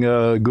using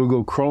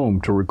Google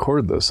Chrome to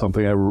record this,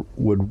 something I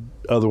would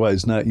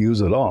otherwise not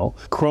use at all.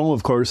 Chrome,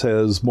 of course,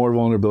 has more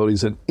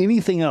vulnerabilities than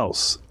anything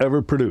else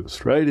ever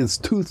produced, right? It's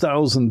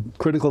 2,000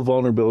 critical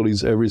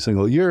vulnerabilities every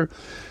single year.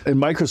 And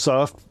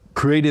Microsoft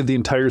created the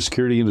entire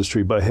security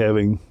industry by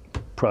having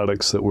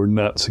products that were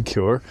not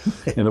secure.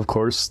 And of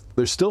course,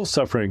 they're still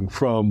suffering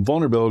from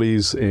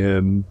vulnerabilities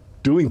and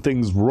doing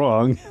things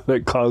wrong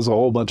that cause a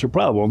whole bunch of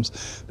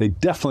problems. They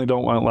definitely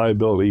don't want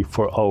liability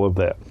for all of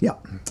that. Yeah.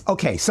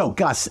 Okay, so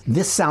Gus,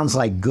 this sounds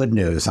like good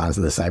news on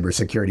the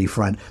cybersecurity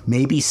front,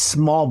 maybe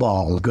small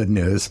ball good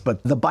news,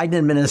 but the Biden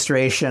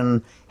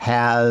administration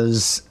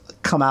has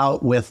come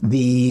out with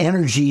the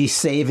energy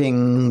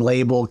saving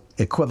label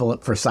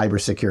equivalent for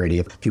cybersecurity.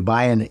 If you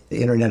buy an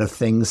Internet of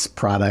Things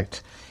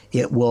product,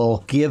 it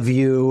will give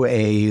you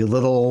a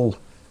little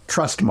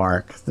trust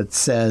mark that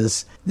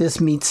says this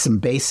meets some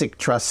basic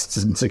trusts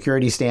and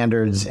security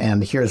standards,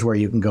 and here's where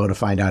you can go to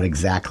find out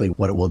exactly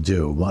what it will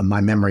do. Well, my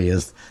memory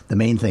is the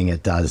main thing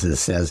it does is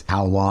says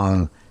how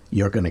long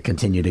you're going to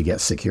continue to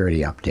get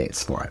security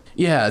updates for it.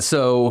 Yeah,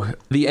 so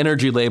the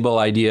energy label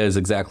idea is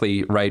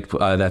exactly right.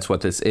 That's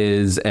what this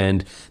is.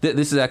 And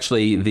this is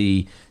actually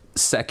the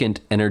second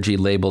energy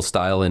label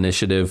style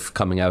initiative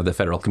coming out of the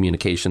Federal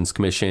Communications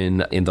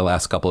Commission in the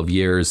last couple of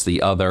years.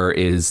 The other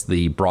is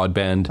the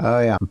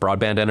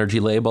broadband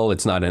energy label.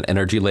 It's not an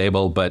energy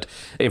label, but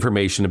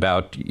information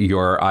about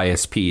your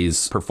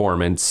ISP's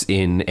performance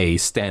in a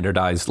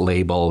standardized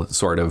label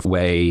sort of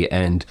way.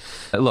 And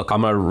look,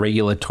 I'm a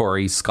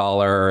regulatory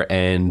scholar,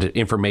 and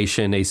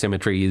information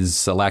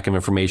asymmetries, a lack of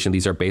information,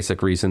 these are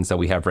basic reasons that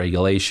we have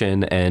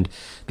regulation, and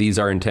these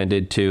are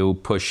intended to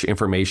push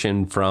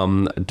information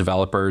from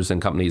developers and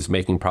companies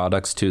making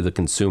products to the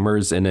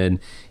consumers in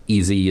an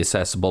easy,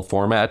 accessible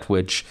format,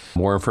 which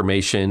more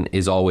information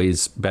is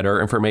always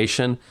better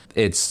information.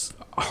 It's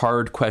a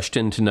hard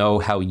question to know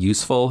how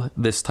useful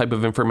this type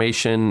of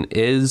information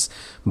is,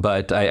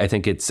 but I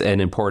think it's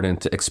an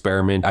important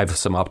experiment. I have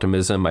some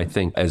optimism, I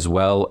think, as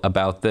well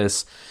about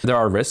this. There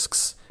are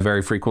risks.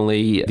 Very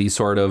frequently, these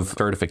sort of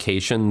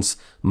certifications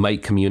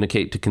might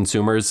communicate to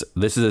consumers,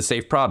 this is a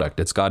safe product.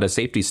 It's got a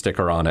safety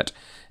sticker on it.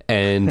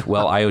 And,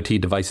 well,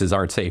 IoT devices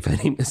aren't safe.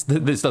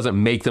 This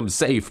doesn't make them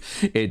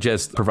safe. It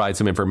just provides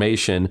some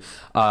information.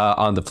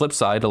 On the flip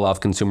side, a lot of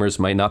consumers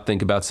might not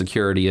think about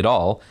security at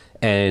all.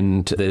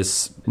 And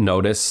this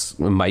notice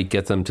might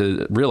get them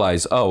to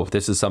realize, oh,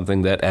 this is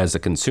something that as a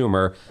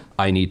consumer,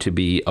 I need to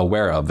be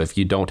aware of. If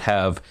you don't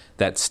have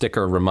that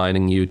sticker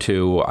reminding you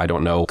to, I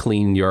don't know,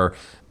 clean your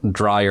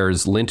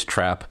dryer's lint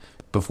trap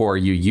before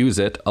you use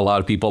it, a lot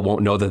of people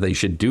won't know that they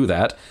should do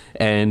that,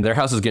 and their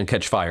house is going to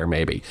catch fire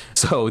maybe.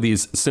 So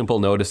these simple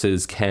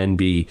notices can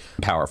be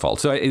powerful.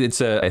 So it's,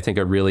 I think,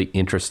 a really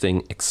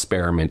interesting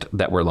experiment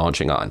that we're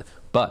launching on.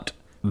 But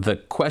the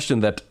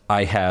question that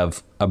I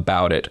have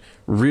about it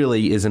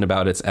really isn't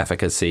about its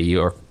efficacy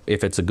or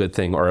if it's a good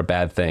thing or a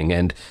bad thing.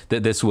 And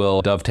this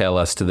will dovetail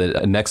us to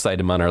the next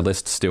item on our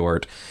list,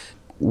 Stuart.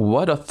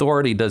 What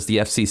authority does the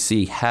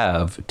FCC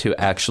have to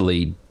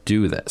actually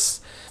do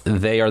this?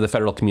 They are the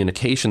Federal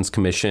Communications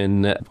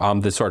Commission.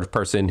 I'm the sort of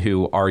person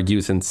who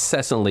argues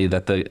incessantly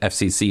that the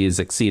FCC is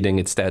exceeding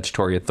its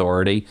statutory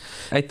authority.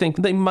 I think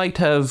they might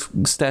have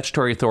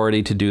statutory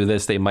authority to do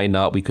this. They might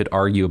not. We could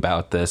argue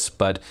about this.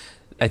 But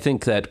I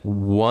think that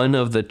one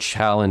of the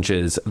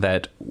challenges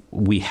that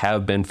we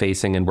have been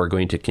facing and we're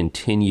going to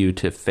continue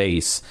to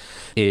face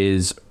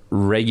is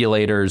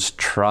regulators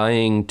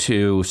trying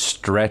to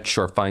stretch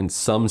or find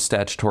some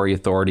statutory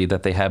authority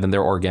that they have in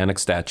their organic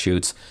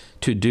statutes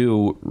to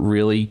do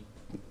really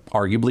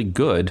arguably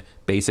good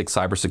basic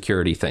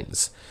cybersecurity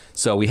things.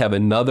 So we have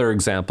another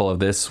example of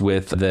this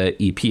with the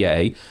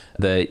EPA.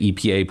 The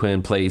EPA put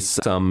in place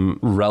some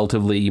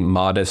relatively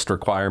modest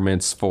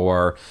requirements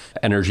for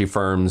energy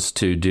firms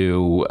to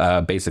do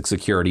basic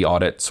security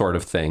audit sort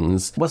of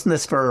things. Wasn't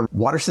this for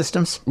water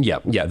systems? Yeah,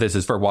 this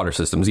is for water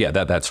systems. Yeah,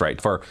 that's right,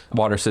 for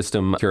water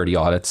system security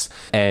audits.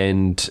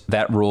 And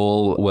that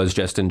rule was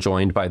just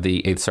enjoined by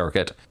the Eighth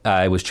Circuit.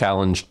 It was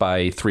challenged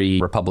by 3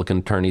 Republican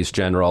attorneys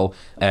general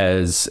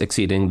as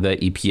exceeding the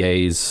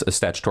EPA's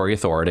statutory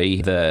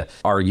authority. The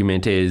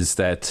argument is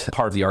that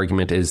part of the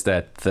argument is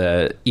that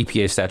the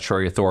EPA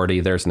statutory authority,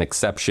 there's an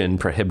exception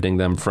prohibiting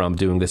them from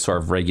doing this sort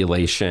of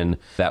regulation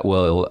that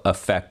will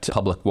affect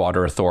public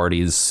water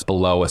authorities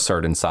below a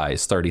certain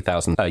size,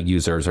 30,000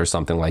 users or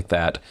something like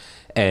that.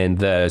 And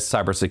the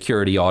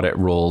cybersecurity audit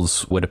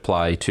rules would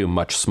apply to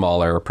much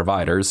smaller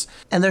providers.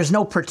 And there's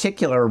no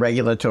particular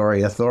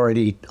regulatory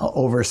authority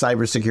over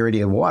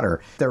cybersecurity and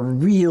water. They're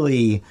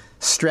really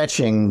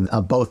stretching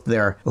both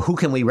their who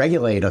can we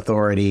regulate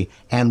authority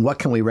and what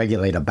can we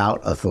regulate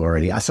about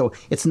authority. So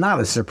it's not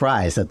a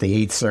surprise that the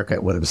Eighth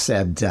Circuit would have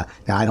said,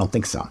 I don't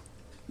think so.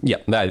 Yeah,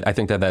 I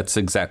think that's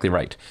exactly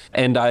right.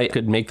 And I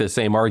could make the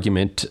same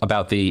argument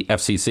about the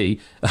FCC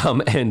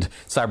and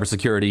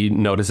cybersecurity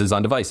notices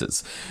on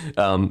devices.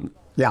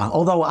 Yeah,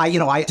 although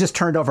I just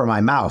turned over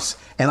my mouse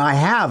and I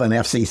have an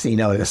FCC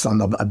notice on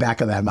the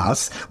back of that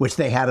mouse, which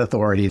they had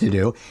authority to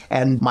do.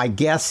 And my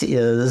guess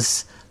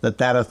is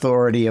that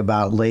authority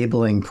about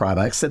labeling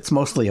products, it's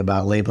mostly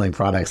about labeling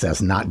products as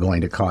not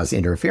going to cause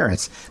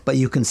interference. But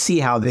you can see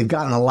how they've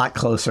gotten a lot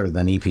closer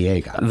than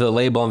EPA got. The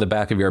label on the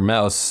back of your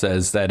mouse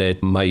says that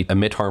it might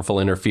emit harmful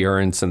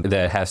interference and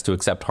that it has to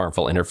accept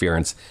harmful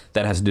interference.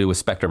 That has to do with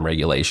spectrum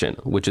regulation,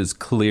 which is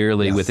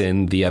clearly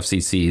within the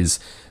FCC's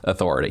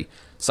authority.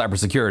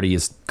 Cybersecurity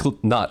is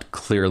not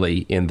clearly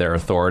in their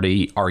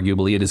authority.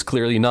 Arguably, it is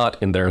clearly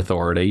not in their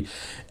authority.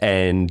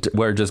 And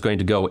we're just going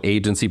to go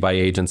agency by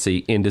agency,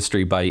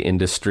 industry by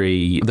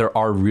industry. There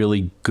are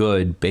really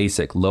good,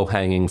 basic,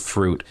 low-hanging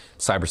fruit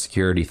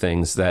cybersecurity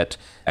things that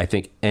I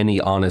think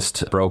any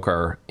honest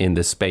broker in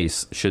this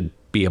space should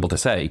be able to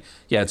say,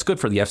 yeah, it's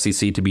good for the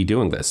FCC to be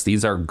doing this.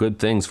 These are good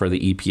things for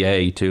the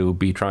EPA to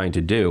be trying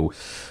to do.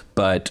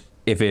 But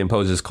if it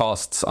imposes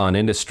costs on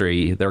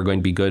industry, there are going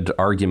to be good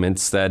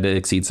arguments that it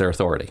exceeds their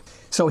authority.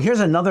 So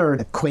here's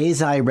another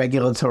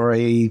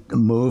quasi-regulatory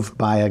move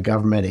by a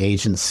government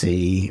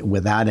agency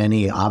without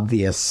any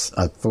obvious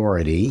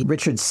authority.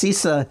 Richard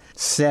Cisa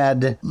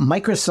said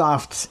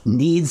Microsoft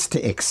needs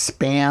to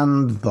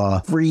expand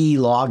the free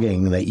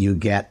logging that you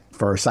get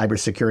for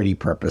cybersecurity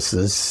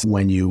purposes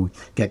when you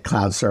get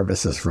cloud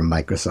services from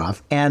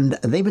Microsoft. And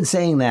they've been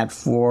saying that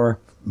for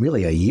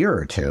really a year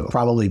or two,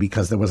 probably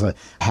because there was a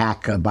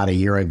hack about a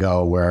year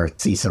ago where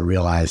CISA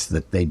realized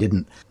that they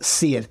didn't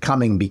see it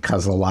coming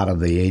because a lot of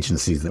the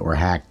agencies that were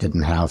hacked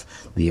didn't have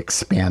the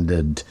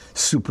expanded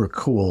super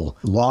cool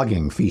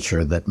logging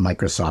feature that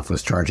Microsoft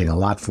was charging a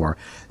lot for.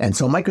 And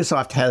so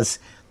Microsoft has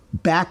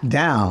backed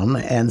down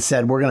and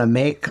said, we're going to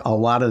make a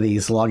lot of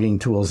these logging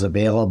tools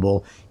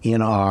available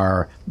in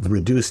our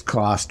reduced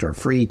cost or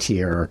free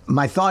tier.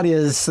 My thought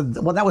is,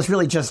 well, that was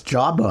really just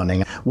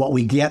jawboning. What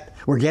we get,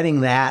 we're getting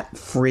that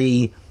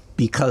free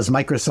because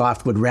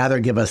Microsoft would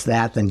rather give us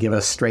that than give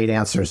us straight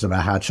answers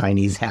about how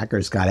Chinese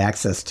hackers got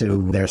access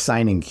to their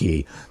signing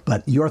key.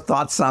 But your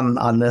thoughts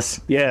on this?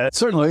 Yeah,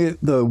 certainly.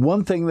 The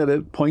one thing that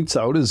it points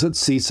out is that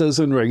CISA's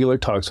in regular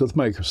talks with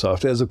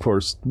Microsoft, as of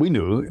course we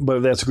knew,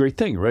 but that's a great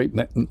thing, right?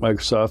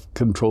 Microsoft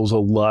controls a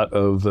lot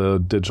of the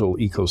digital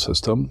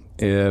ecosystem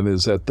and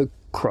is at the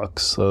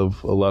crux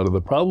of a lot of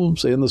the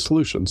problems and the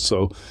solutions.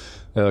 So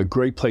a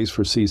great place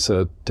for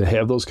CISA to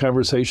have those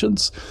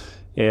conversations.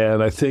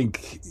 And I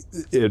think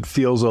it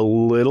feels a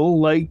little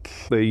like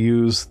they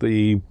use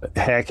the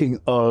hacking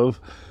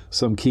of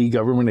some key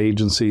government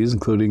agencies,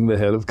 including the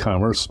head of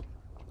Commerce,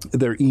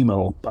 their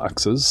email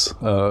boxes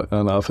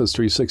on Office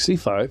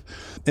 365.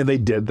 And they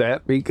did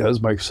that because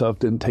Microsoft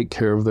didn't take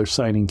care of their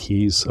signing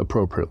keys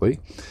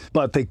appropriately.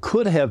 But they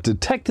could have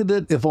detected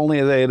it if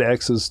only they had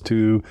access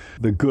to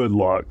the good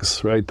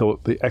logs, right?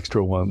 The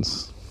extra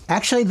ones.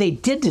 Actually, they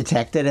did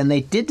detect it, and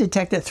they did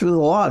detect it through the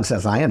logs,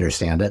 as I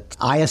understand it.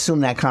 I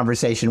assume that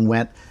conversation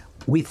went,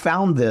 we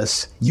found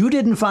this. You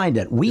didn't find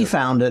it. We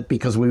found it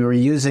because we were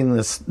using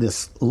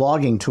this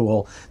logging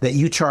tool that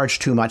you charge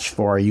too much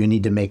for. You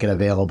need to make it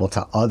available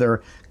to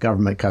other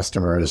government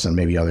customers and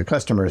maybe other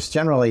customers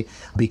generally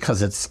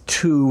because it's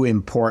too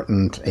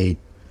important a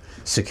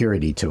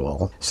security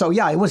tool. So,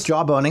 yeah, it was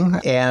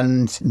jawboning,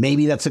 and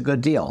maybe that's a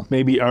good deal.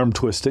 Maybe arm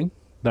twisting.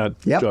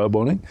 Not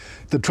jawboning.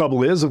 The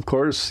trouble is, of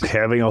course,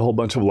 having a whole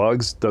bunch of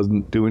logs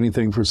doesn't do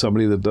anything for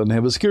somebody that doesn't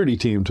have a security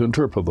team to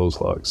interpret those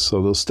logs.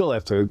 So they'll still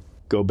have to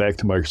go back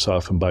to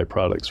Microsoft and buy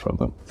products from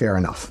them. Fair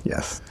enough,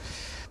 yes.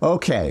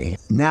 Okay,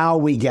 now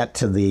we get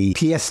to the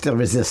pièce de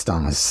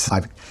résistance.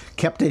 I've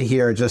kept it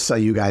here just so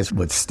you guys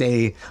would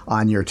stay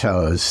on your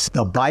toes.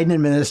 The Biden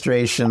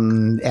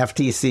administration,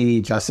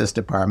 FTC, Justice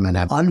Department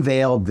have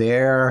unveiled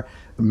their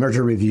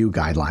merger review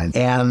guidelines.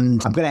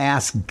 And I'm going to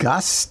ask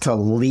Gus to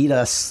lead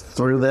us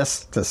through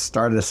this to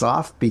start us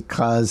off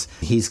because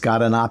he's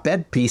got an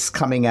op-ed piece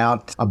coming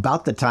out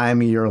about the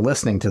time you're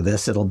listening to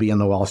this. It'll be in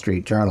the Wall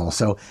Street Journal.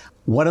 So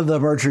what do the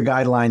merger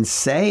guidelines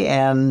say,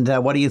 and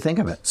what do you think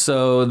of it?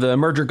 So the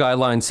merger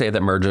guidelines say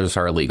that mergers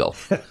are illegal.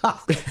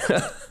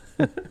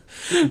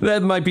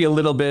 That might be a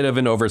little bit of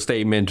an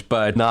overstatement,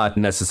 but not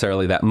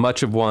necessarily that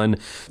much of one.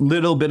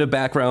 Little bit of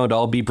background.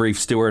 I'll be brief,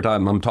 Stuart.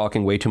 I'm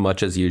talking way too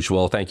much as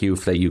usual. Thank you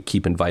that you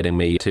keep inviting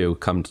me to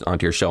come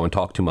onto your show and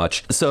talk too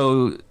much.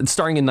 So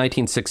starting in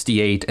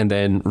 1968 and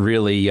then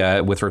really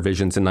with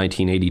revisions in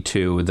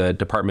 1982, the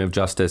Department of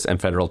Justice and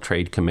Federal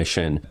Trade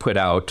Commission put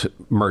out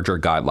merger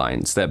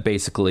guidelines that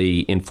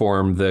basically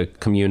inform the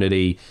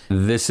community.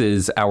 This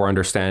is our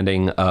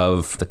understanding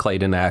of the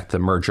Clayton Act,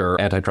 the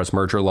antitrust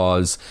merger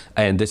laws,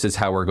 and this is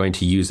how we're going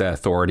to use that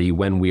authority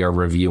when we are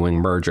reviewing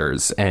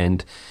mergers.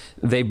 And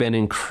they've been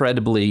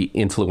incredibly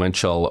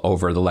influential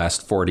over the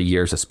last 40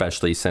 years,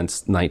 especially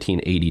since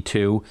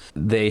 1982.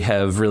 They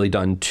have really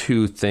done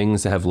two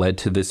things that have led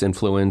to this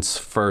influence.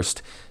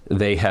 First,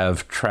 they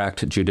have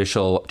tracked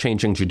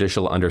changing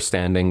judicial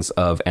understandings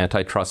of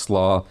antitrust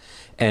law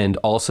and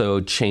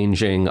also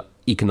changing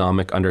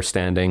economic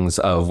understandings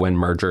of when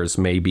mergers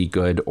may be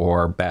good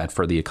or bad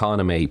for the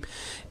economy.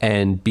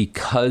 And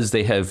because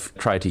they have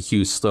tried to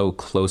hew so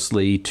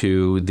closely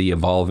to the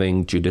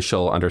evolving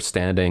judicial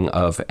understanding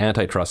of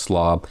antitrust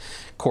law,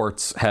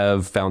 courts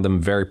have found them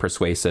very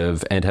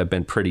persuasive and have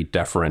been pretty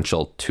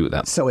deferential to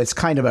them. So it's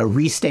kind of a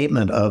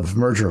restatement of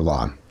merger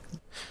law.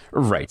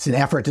 Right. It's an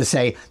effort to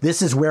say,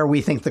 this is where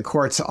we think the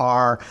courts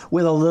are,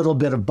 with a little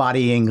bit of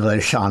body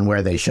English on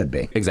where they should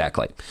be.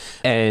 Exactly.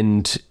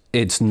 And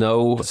it's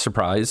no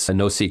surprise and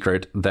no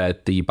secret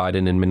that the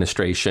Biden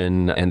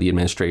administration and the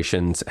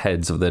administration's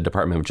heads of the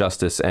Department of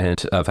Justice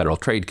and Federal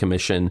Trade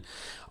Commission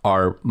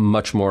are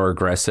much more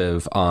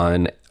aggressive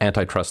on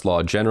antitrust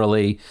law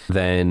generally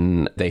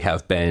than they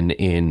have been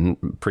in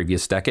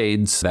previous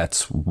decades.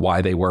 That's why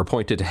they were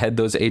appointed to head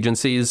those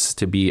agencies,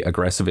 to be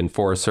aggressive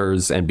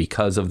enforcers, and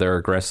because of their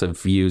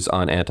aggressive views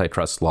on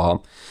antitrust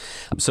law.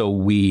 So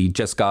we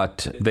just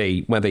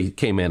when they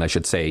came in, I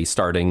should say,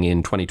 starting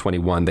in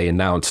 2021, they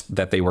announced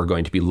that they were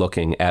going to be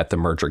looking at the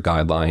merger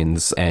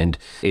guidelines and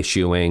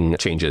issuing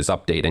changes,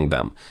 updating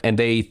them. And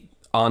they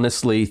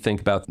honestly think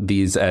about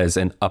these as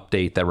an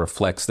update that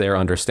reflects their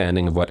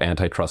understanding of what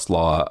antitrust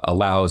law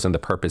allows and the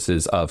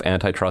purposes of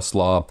antitrust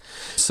law.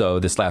 So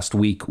this last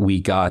week, we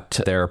got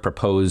their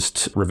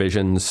proposed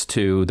revisions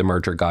to the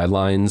merger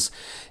guidelines,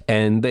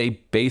 and they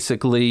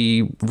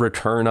basically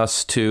return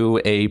us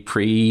to a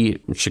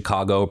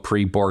pre-Chicago,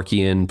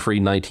 pre-Borkian,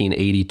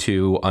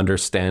 pre-1982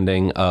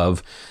 understanding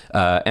of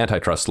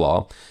antitrust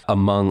law.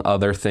 Among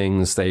other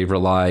things, they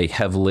rely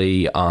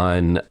heavily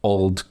on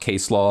old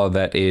case law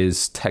that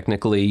is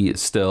technically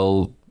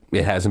still,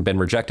 it hasn't been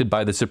rejected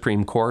by the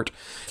Supreme Court.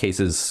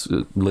 Cases,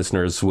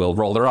 listeners will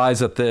roll their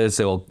eyes at this,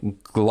 they will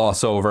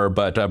gloss over,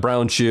 but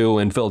Brown Shoe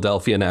and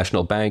Philadelphia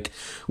National Bank,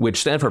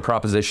 which stand for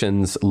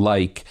propositions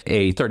like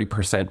a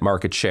 30%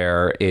 market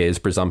share is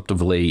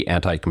presumptively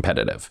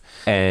anti-competitive.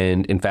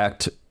 And in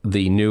fact,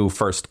 the new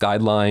first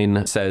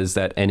guideline says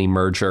that any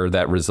merger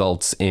that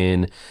results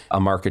in a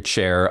market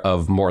share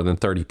of more than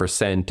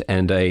 30%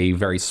 and a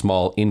very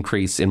small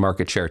increase in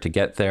market share to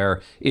get there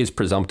is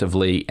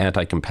presumptively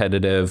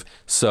anti-competitive.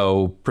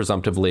 So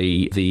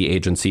presumptively, the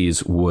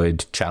agencies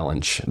would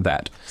challenge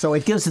that. So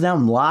it gives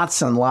them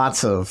lots and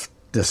lots of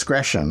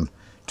discretion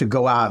to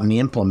go out and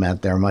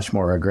implement their much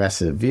more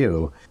aggressive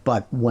view.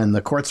 But when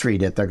the courts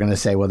read it, they're going to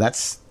say, well,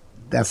 that's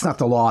not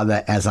the law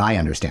that, as I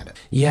understand it.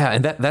 Yeah,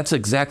 and that's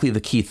exactly the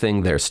key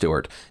thing there,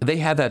 Stuart. They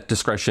had that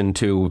discretion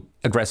to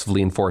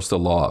aggressively enforce the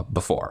law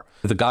before.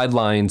 The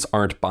guidelines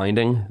aren't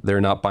binding.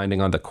 They're not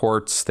binding on the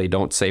courts. They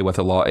don't say what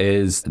the law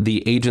is.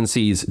 The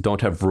agencies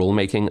don't have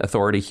rulemaking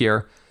authority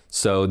here.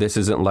 So this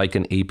isn't like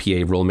an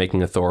APA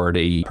rulemaking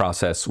authority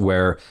process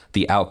where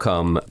the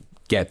outcome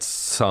gets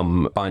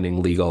some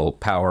binding legal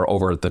power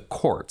over the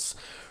courts.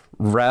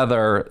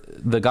 Rather,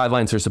 the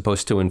guidelines are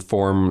supposed to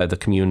inform the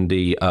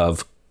community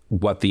of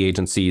what the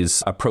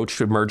agency's approach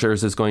to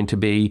mergers is going to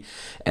be,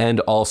 and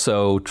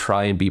also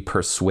try and be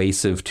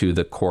persuasive to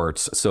the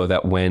courts so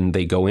that when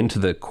they go into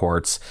the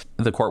courts,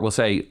 the court will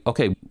say,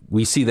 okay,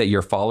 we see that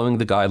you're following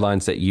the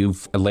guidelines that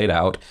you've laid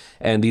out,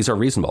 and these are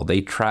reasonable. They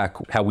track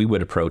how we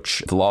would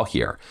approach the law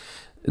here.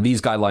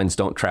 These guidelines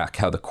don't track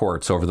how the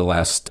courts over the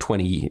last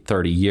 20,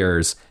 30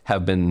 years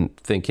have been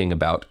thinking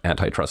about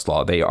antitrust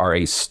law. They are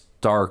a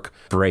stark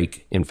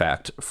break, in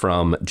fact,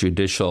 from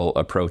judicial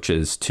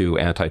approaches to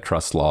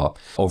antitrust law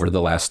over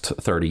the last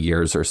 30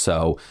 years or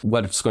so.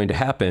 What's going to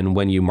happen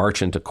when you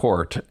march into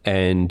court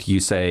and you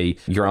say,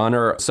 Your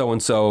Honor,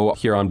 so-and-so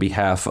here on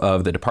behalf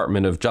of the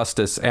Department of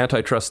Justice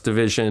Antitrust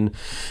Division,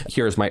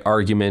 here's my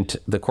argument.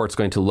 The court's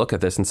going to look at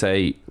this and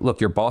say,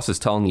 look, your boss is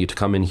telling you to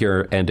come in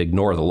here and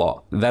ignore the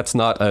law. That's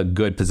not a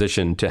good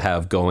position to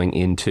have going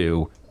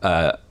into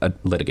a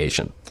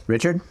litigation.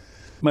 Richard?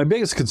 My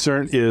biggest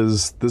concern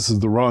is this is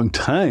the wrong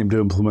time to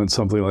implement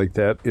something like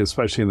that,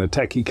 especially in the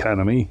tech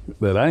economy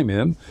that I'm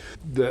in.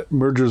 That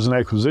mergers and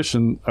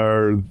acquisition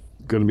are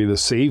going to be the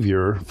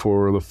savior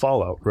for the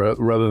fallout.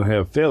 Rather than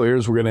have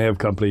failures, we're going to have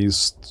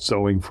companies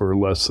selling for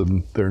less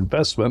than their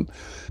investment,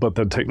 but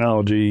the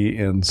technology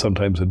and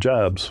sometimes the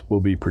jobs will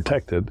be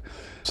protected.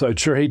 So I'd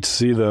sure hate to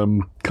see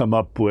them come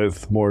up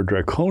with more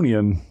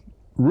draconian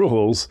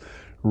rules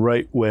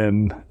right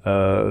when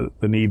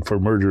the need for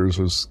mergers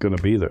is going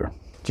to be there.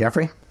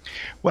 Jeffrey?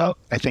 Well,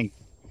 I think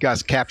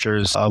Gus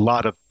captures a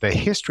lot of the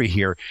history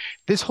here.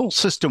 This whole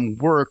system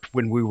worked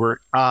when we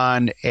were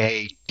on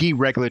a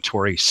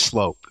deregulatory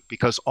slope,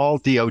 because all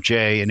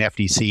DOJ and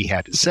FTC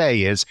had to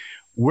say is,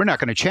 we're not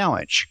going to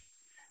challenge.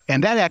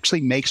 And that actually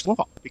makes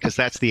law, because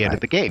that's the end of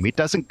the game. It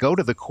doesn't go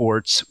to the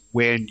courts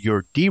when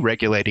you're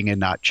deregulating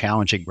and not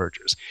challenging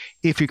mergers.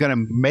 If you're going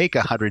to make a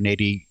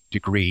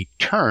 180-degree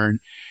turn,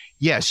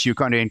 yes, you're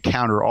going to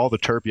encounter all the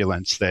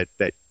turbulence that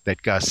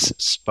Gus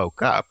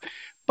spoke up.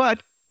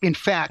 But in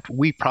fact,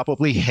 we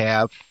probably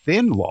have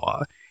thin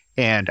law,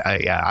 and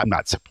I'm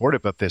not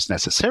supportive of this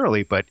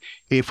necessarily, but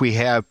if we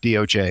have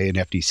DOJ and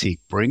FTC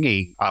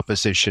bringing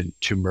opposition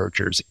to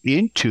mergers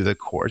into the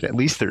court, at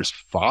least there's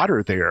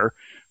fodder there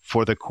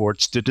for the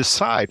courts to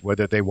decide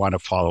whether they want to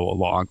follow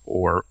along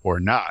or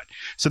not.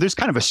 So there's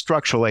kind of a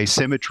structural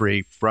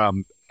asymmetry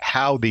from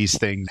how the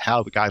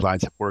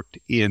guidelines have worked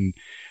in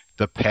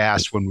the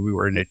past when we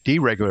were in a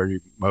deregulatory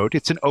mode.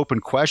 It's an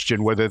open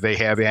question whether they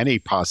have any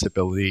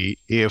possibility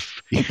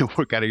if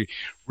we're going to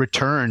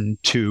return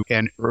to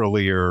an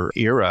earlier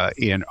era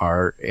in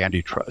our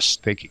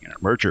antitrust thinking and our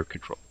merger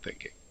control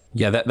thinking.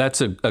 Yeah,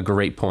 that's a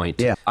great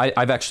point. Yeah.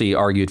 I've actually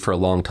argued for a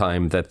long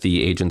time that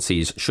the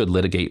agencies should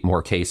litigate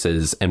more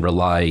cases and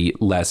rely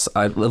less,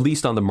 at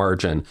least on the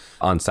margin,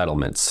 on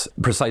settlements,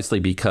 precisely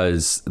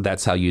because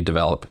that's how you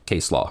develop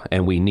case law.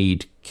 And we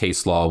need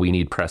case law, we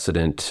need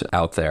precedent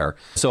out there.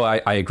 So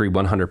I agree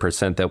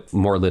 100% that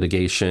more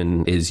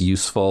litigation is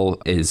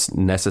useful, is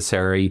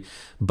necessary,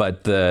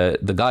 but the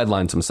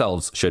guidelines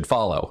themselves should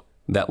follow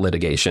that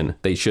litigation.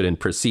 They shouldn't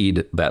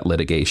precede that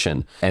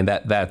litigation. And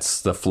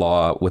that's the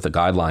flaw with the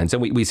guidelines.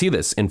 And we see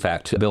this, in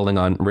fact, building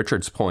on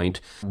Richard's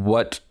point.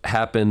 What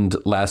happened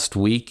last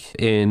week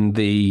in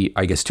 2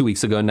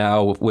 weeks ago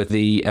now with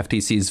the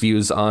FTC's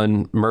views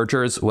on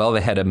mergers? Well,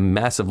 they had a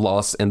massive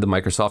loss in the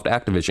Microsoft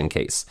Activision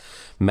case,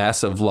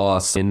 massive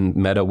loss in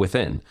Meta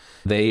within.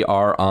 They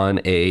are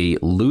on a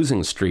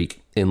losing streak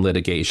in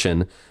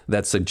litigation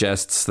that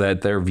suggests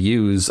that their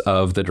views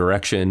of the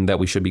direction that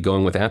we should be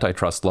going with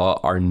antitrust law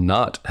are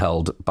not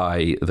held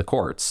by the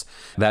courts.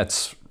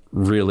 That's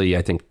really,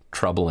 I think,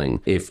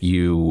 troubling if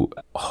you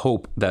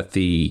hope that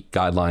the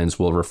guidelines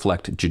will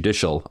reflect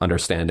judicial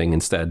understanding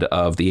instead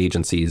of the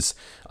agency's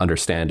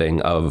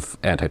understanding of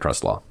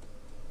antitrust law.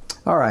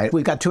 All right.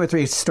 We've got 2 or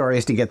 3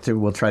 stories to get through.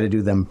 We'll try to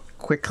do them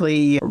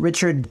quickly.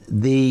 Richard,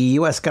 the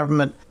U.S.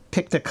 government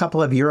picked a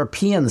couple of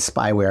European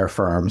spyware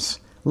firms,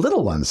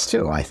 little ones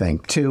too, I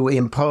think, to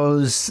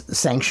impose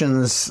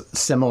sanctions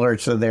similar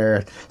to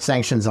their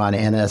sanctions on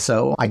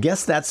NSO. I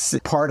guess that's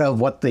part of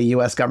what the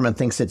U.S. government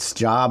thinks its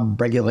job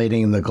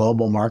regulating the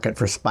global market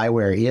for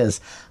spyware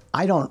is.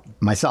 I don't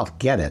myself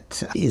get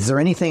it. Is there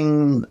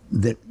anything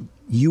that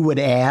you would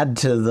add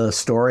to the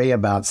story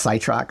about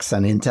Citrox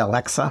and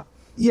Intelexa?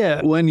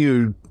 Yeah, when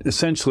you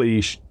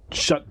essentially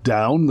shut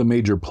down the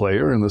major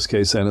player, in this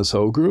case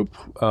NSO Group,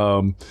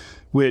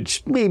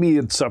 which maybe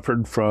it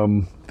suffered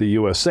from the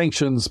U.S.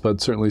 sanctions, but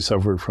certainly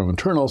suffered from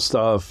internal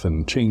stuff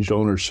and changed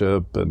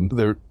ownership, and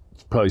they're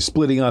probably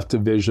splitting off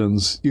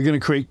divisions. You're going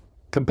to create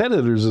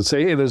competitors that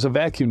say, hey, there's a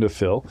vacuum to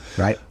fill.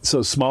 Right.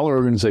 So smaller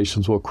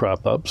organizations will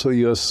crop up. So the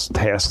U.S.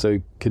 has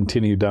to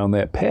continue down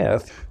that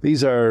path.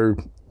 These are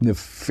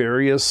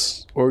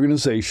nefarious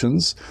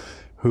organizations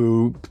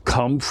who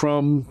come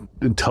from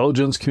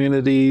intelligence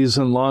communities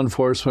and law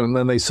enforcement, and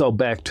then they sell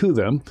back to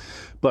them.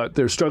 But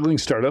they're struggling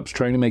startups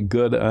trying to make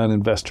good on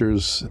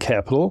investors'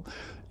 capital,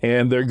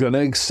 and they're going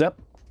to accept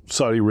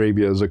Saudi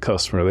Arabia as a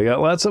customer. They got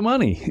lots of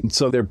money.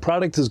 So their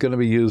product is going to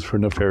be used for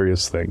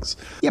nefarious things.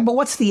 Yeah, but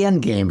what's the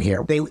end game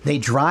here? They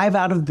drive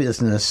out of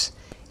business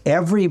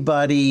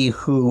everybody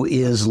who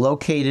is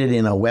located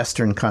in a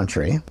Western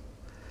country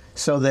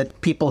so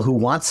that people who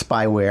want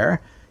spyware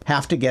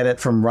have to get it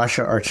from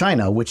Russia or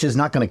China, which is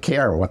not going to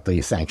care what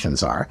the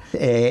sanctions are.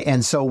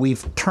 And so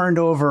we've turned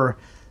over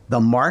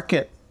the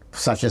market,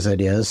 such as it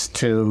is,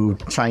 to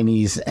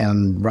Chinese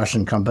and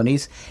Russian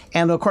companies.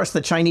 And of course, the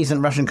Chinese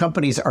and Russian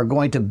companies are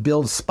going to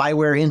build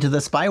spyware into the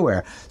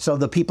spyware. So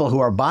the people who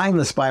are buying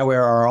the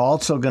spyware are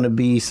also going to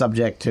be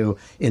subject to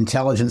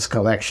intelligence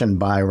collection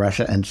by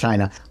Russia and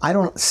China. I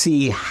don't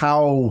see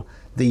how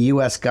the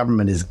U.S.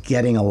 government is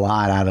getting a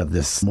lot out of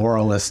this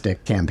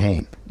moralistic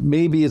campaign.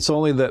 Maybe it's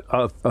only that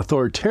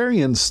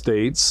authoritarian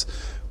states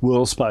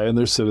will spy on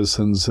their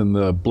citizens in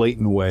the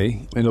blatant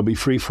way, and it'll be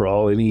free for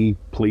all. Any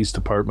police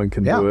department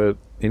can do it.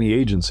 Any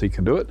agency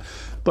can do it.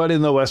 But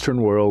in the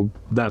Western world,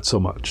 not so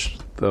much,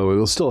 though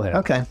it'll still happen.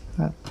 Okay.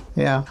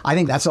 Yeah. I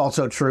think that's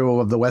also true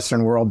of the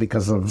Western world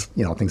because of,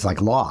 things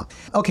like law.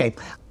 Okay.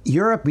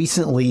 Europe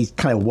recently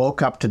kind of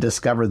woke up to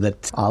discover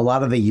that a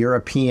lot of the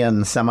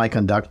European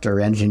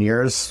semiconductor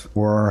engineers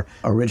were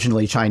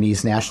originally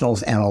Chinese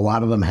nationals, and a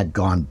lot of them had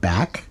gone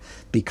back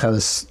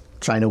because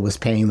China was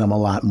paying them a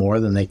lot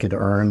more than they could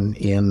earn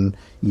in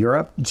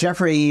Europe.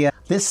 Jeffrey,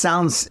 this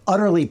sounds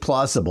utterly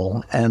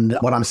plausible, and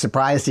what I'm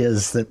surprised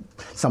is that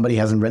somebody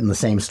hasn't written the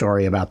same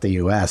story about the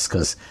U.S.,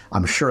 because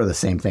I'm sure the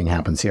same thing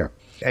happens here.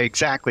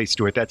 Exactly,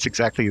 Stuart. That's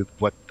exactly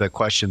what the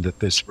question that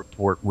this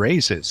report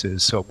raises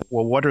is, so,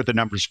 well, what are the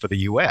numbers for the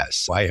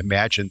U.S.? I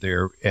imagine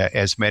there are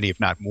as many, if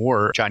not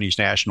more, Chinese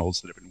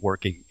nationals that have been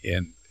working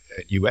in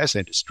U.S.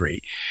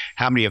 industry.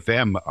 How many of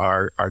them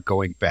are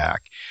going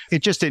back?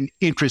 It's just an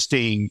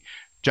interesting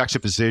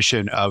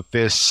juxtaposition of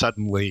this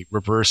suddenly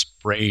reverse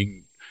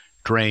brain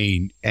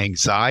drain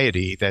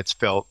anxiety that's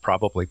felt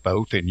probably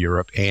both in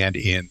Europe and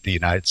in the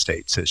United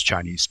States as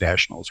Chinese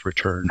nationals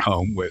return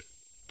home with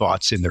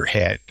thoughts in their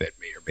head that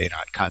may or may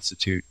not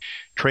constitute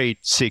trade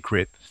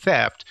secret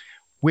theft,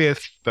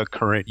 with the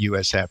current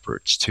U.S.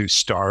 efforts to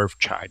starve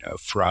China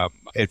from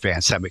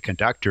advanced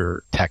semiconductor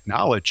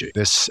technology.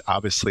 This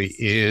obviously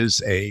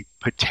is a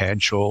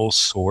potential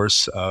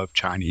source of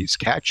Chinese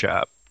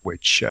catch-up,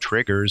 which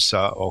triggers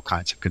all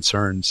kinds of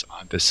concerns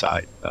on this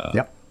side.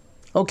 Yep.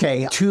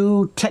 Okay,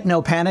 2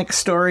 techno-panic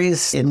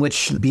stories in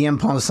which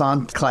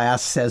Bien-Pensant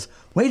class says,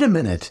 wait a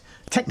minute,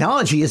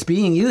 technology is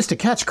being used to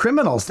catch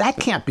criminals. That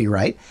can't be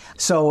right.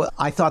 So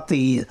I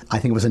think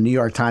it was a New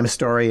York Times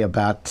story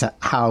about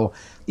how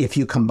if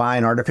you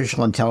combine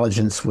artificial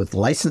intelligence with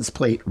license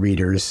plate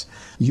readers,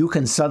 you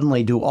can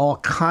suddenly do all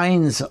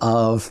kinds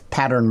of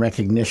pattern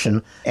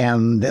recognition.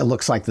 And it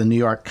looks like the New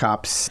York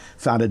cops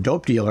found a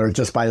dope dealer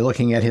just by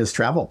looking at his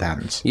travel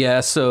patterns. Yeah,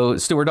 so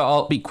Stuart,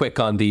 I'll be quick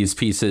on these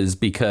pieces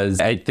because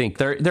I think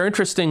they're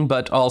interesting,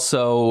 but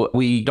also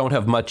we don't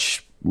have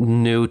much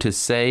new to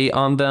say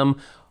on them.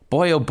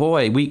 Boy, oh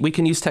boy, we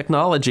can use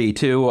technology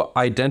to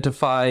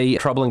identify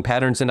troubling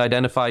patterns and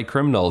identify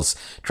criminals,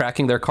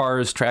 tracking their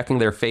cars, tracking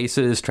their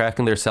faces,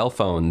 tracking their cell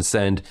phones.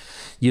 And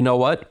you know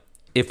what?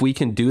 If we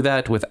can do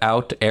that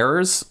without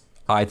errors,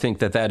 I think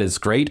that is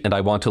great, and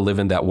I want to live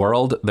in that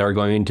world. There are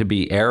going to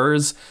be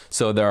errors,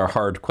 so there are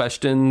hard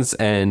questions.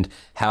 And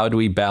how do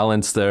we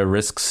balance the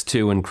risks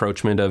to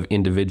encroachment of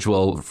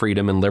individual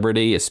freedom and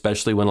liberty,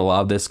 especially when a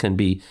lot of this can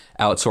be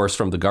outsourced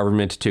from the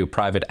government to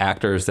private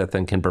actors that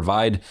then can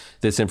provide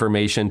this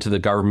information to the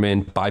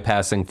government,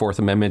 bypassing Fourth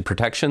Amendment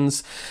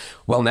protections?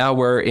 Well, now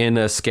we're in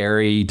a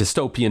scary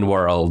dystopian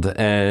world,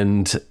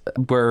 and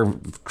we're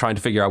trying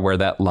to figure out where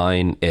that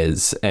line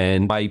is.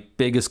 And my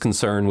biggest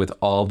concern with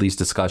all these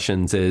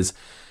discussions is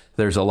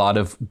there's a lot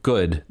of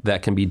good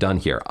that can be done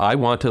here. I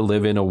want to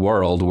live in a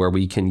world where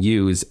we can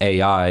use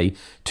AI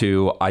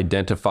to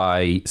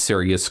identify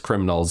serious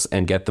criminals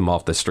and get them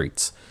off the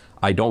streets.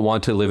 I don't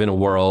want to live in a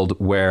world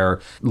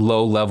where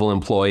low-level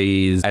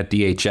employees at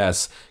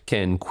DHS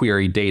can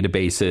query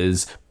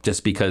databases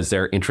just because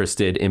they're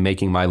interested in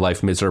making my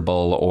life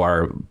miserable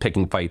or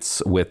picking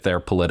fights with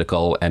their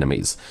political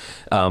enemies.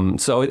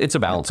 So it's a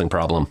balancing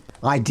problem.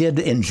 I did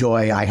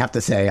enjoy, I have to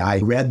say, I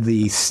read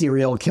the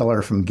serial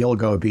killer from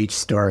Gilgo Beach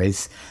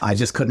stories. I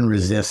just couldn't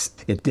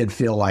resist. It did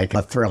feel like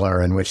a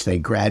thriller in which they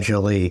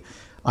gradually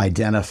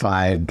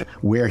identified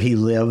where he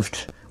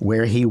lived,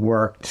 where he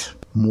worked,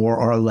 more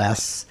or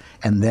less,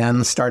 and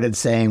then started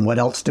saying, what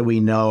else do we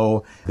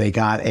know? They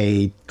got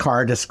a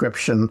car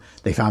description.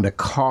 They found a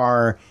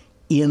car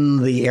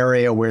in the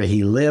area where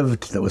he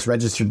lived that was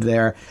registered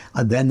there.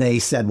 Then they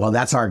said, well,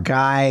 that's our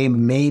guy.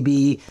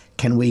 Maybe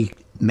can we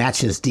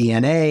match his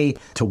DNA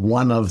to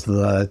one of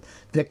the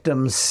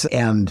victims?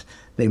 And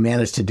they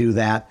managed to do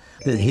that.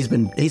 He's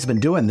been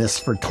doing this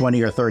for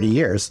 20 or 30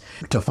 years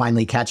to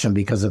finally catch him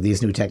because of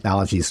these new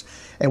technologies.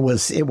 It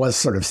was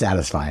sort of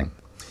satisfying.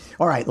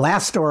 All right,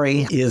 last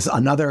story is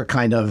another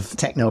kind of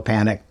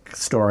techno-panic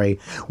story.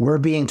 We're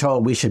being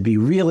told we should be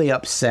really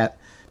upset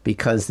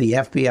because the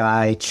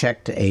FBI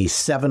checked a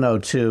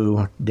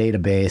 702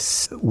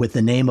 database with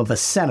the name of a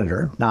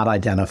senator, not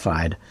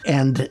identified,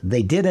 and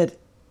they did it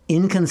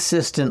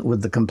inconsistent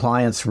with the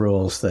compliance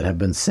rules that have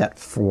been set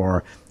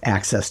for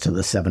access to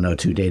the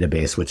 702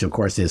 database, which of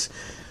course is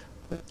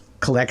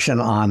collection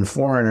on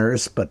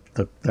foreigners, but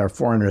there are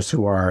foreigners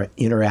who are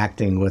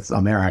interacting with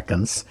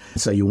Americans.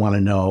 So you want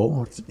to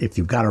know if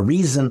you've got a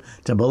reason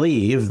to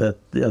believe that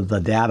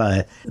the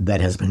data that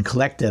has been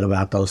collected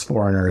about those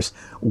foreigners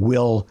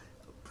will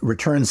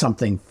return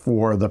something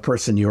for the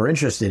person you're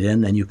interested in,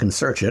 then you can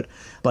search it.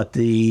 But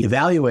the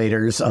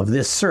evaluators of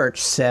this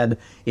search said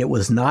it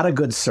was not a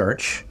good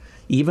search,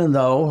 even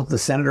though the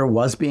senator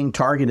was being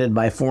targeted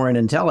by foreign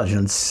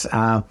intelligence.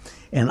 And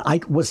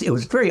it was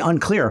very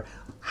unclear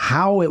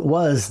how it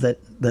was that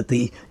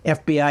the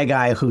FBI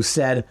guy who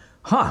said,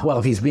 well,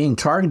 if he's being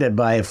targeted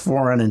by a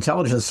foreign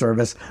intelligence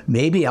service,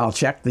 maybe I'll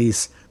check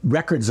these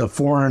records of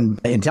foreign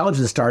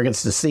intelligence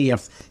targets to see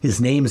if his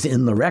name's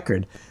in the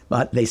record.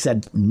 But they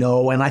said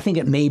no, and I think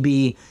it may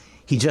be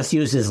he just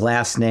used his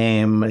last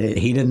name.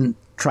 He didn't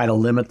try to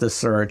limit the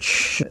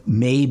search.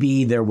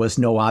 Maybe there was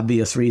no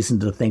obvious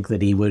reason to think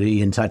that he would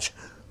be in touch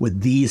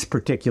with these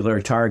particular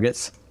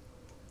targets.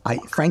 I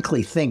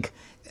frankly think,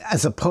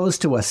 as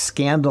opposed to a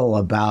scandal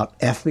about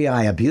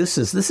FBI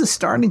abuses, this is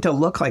starting to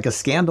look like a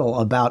scandal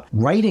about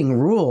writing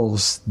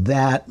rules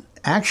that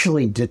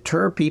actually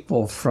deter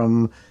people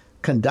from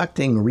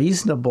conducting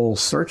reasonable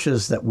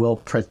searches that will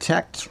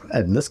protect,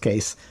 in this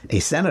case, a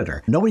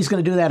senator. Nobody's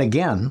going to do that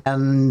again.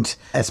 And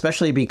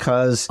especially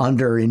because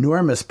under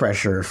enormous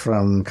pressure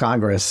from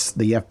Congress,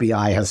 the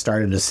FBI has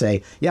started to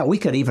say, yeah, we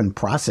could even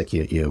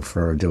prosecute you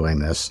for doing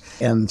this.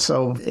 And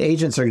so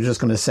agents are just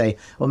going to say,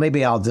 well,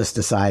 maybe I'll just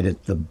decide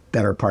that the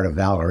better part of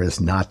valor is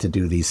not to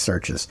do these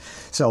searches.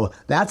 So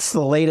that's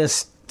the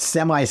latest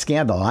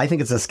semi-scandal. I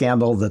think it's a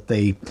scandal that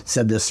they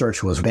said this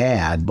search was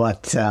bad,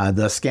 but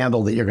the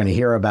scandal that you're going to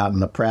hear about in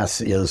the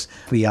press is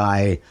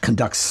FBI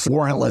conducts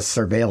warrantless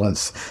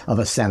surveillance of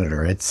a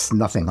senator. It's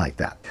nothing like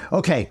that.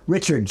 Okay,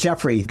 Richard,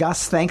 Jeffrey,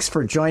 Gus, thanks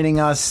for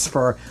joining us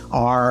for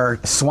our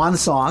swan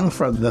song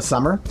for the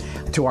summer.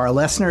 To our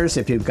listeners,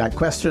 if you've got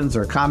questions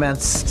or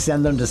comments,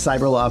 send them to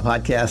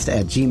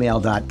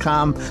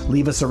cyberlawpodcast@gmail.com.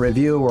 Leave us a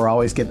review. We're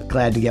always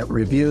glad to get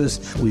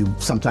reviews. We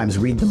sometimes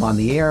read them on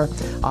the air.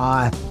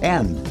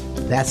 And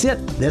that's it.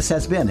 This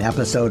has been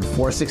episode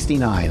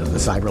 469 of the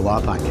Cyber Law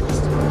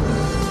Podcast.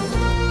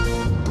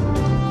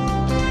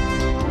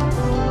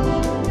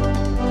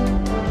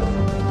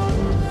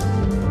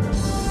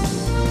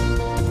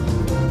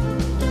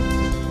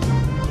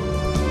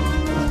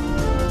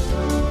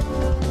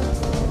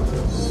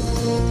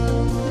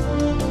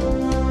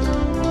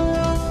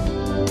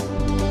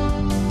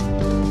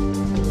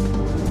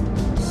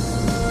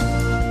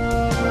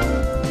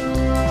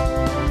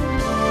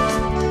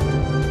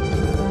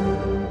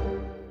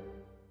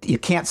 you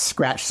can't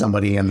scratch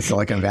somebody in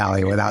Silicon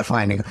Valley without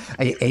finding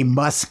a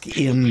Musk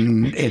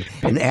in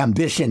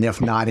ambition,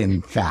 if not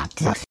in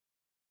fact.